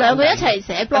咧，你哋兩個一齊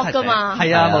寫 blog 噶嘛？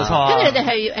係啊，冇錯。跟住你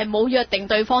哋係冇約定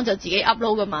對方就自己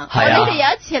upload 噶嘛？係啊。你哋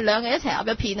有一次係兩個一齊 up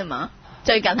一篇啊嘛？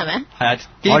最近係咪？係啊，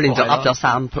我連續 up 咗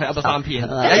3篇，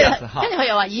跟住佢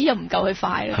又話：咦，又唔夠佢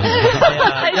快啦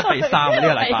！1比3呢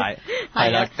個禮拜係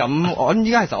啦。咁我諗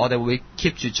依家其實我哋會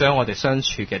keep 住將我哋相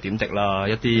處嘅點滴啦，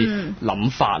一啲諗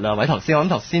法啦，或者頭先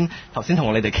頭先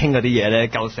同你哋傾嗰啲嘢咧，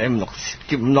夠寫5、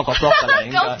6個 blog 㗎啦，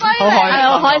應該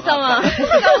好開心啊！咁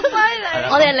犀利！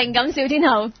我哋係靈感小天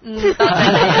后，多謝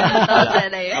你，多謝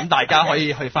你。咁大家可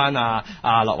以去翻阿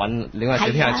樂韻戀愛小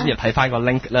天后專頁睇翻個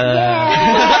link 啦。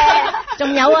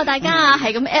仲有啊，大家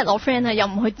係咁 at 我 friend 啊，又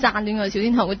唔去讚戀愛小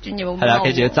天后嘅專頁。係啦，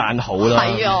記住要讚好啦，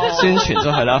係啊，宣傳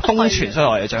出去啦，瘋傳出去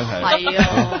我哋將佢。係啊，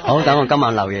好，等我今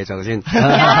晚留嘢做先。好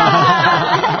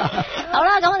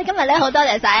啦，咁我哋今日咧好多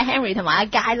謝晒 Henry 同埋阿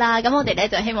佳啦，咁我哋咧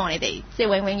就希望你哋即係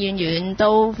永永遠遠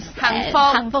都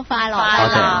幸福快樂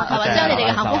啦，同埋將你哋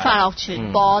嘅幸福快樂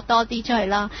傳播多啲出去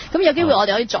啦。咁有機會我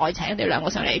哋可以再請佢哋兩個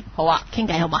上嚟，好啊，傾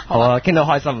偈好嘛？好啊，傾到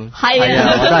開心。係啊，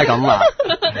我都係咁啊，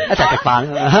一齊食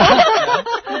飯。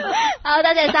好，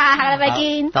多謝晒，下個禮拜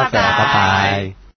見，多謝，拜拜。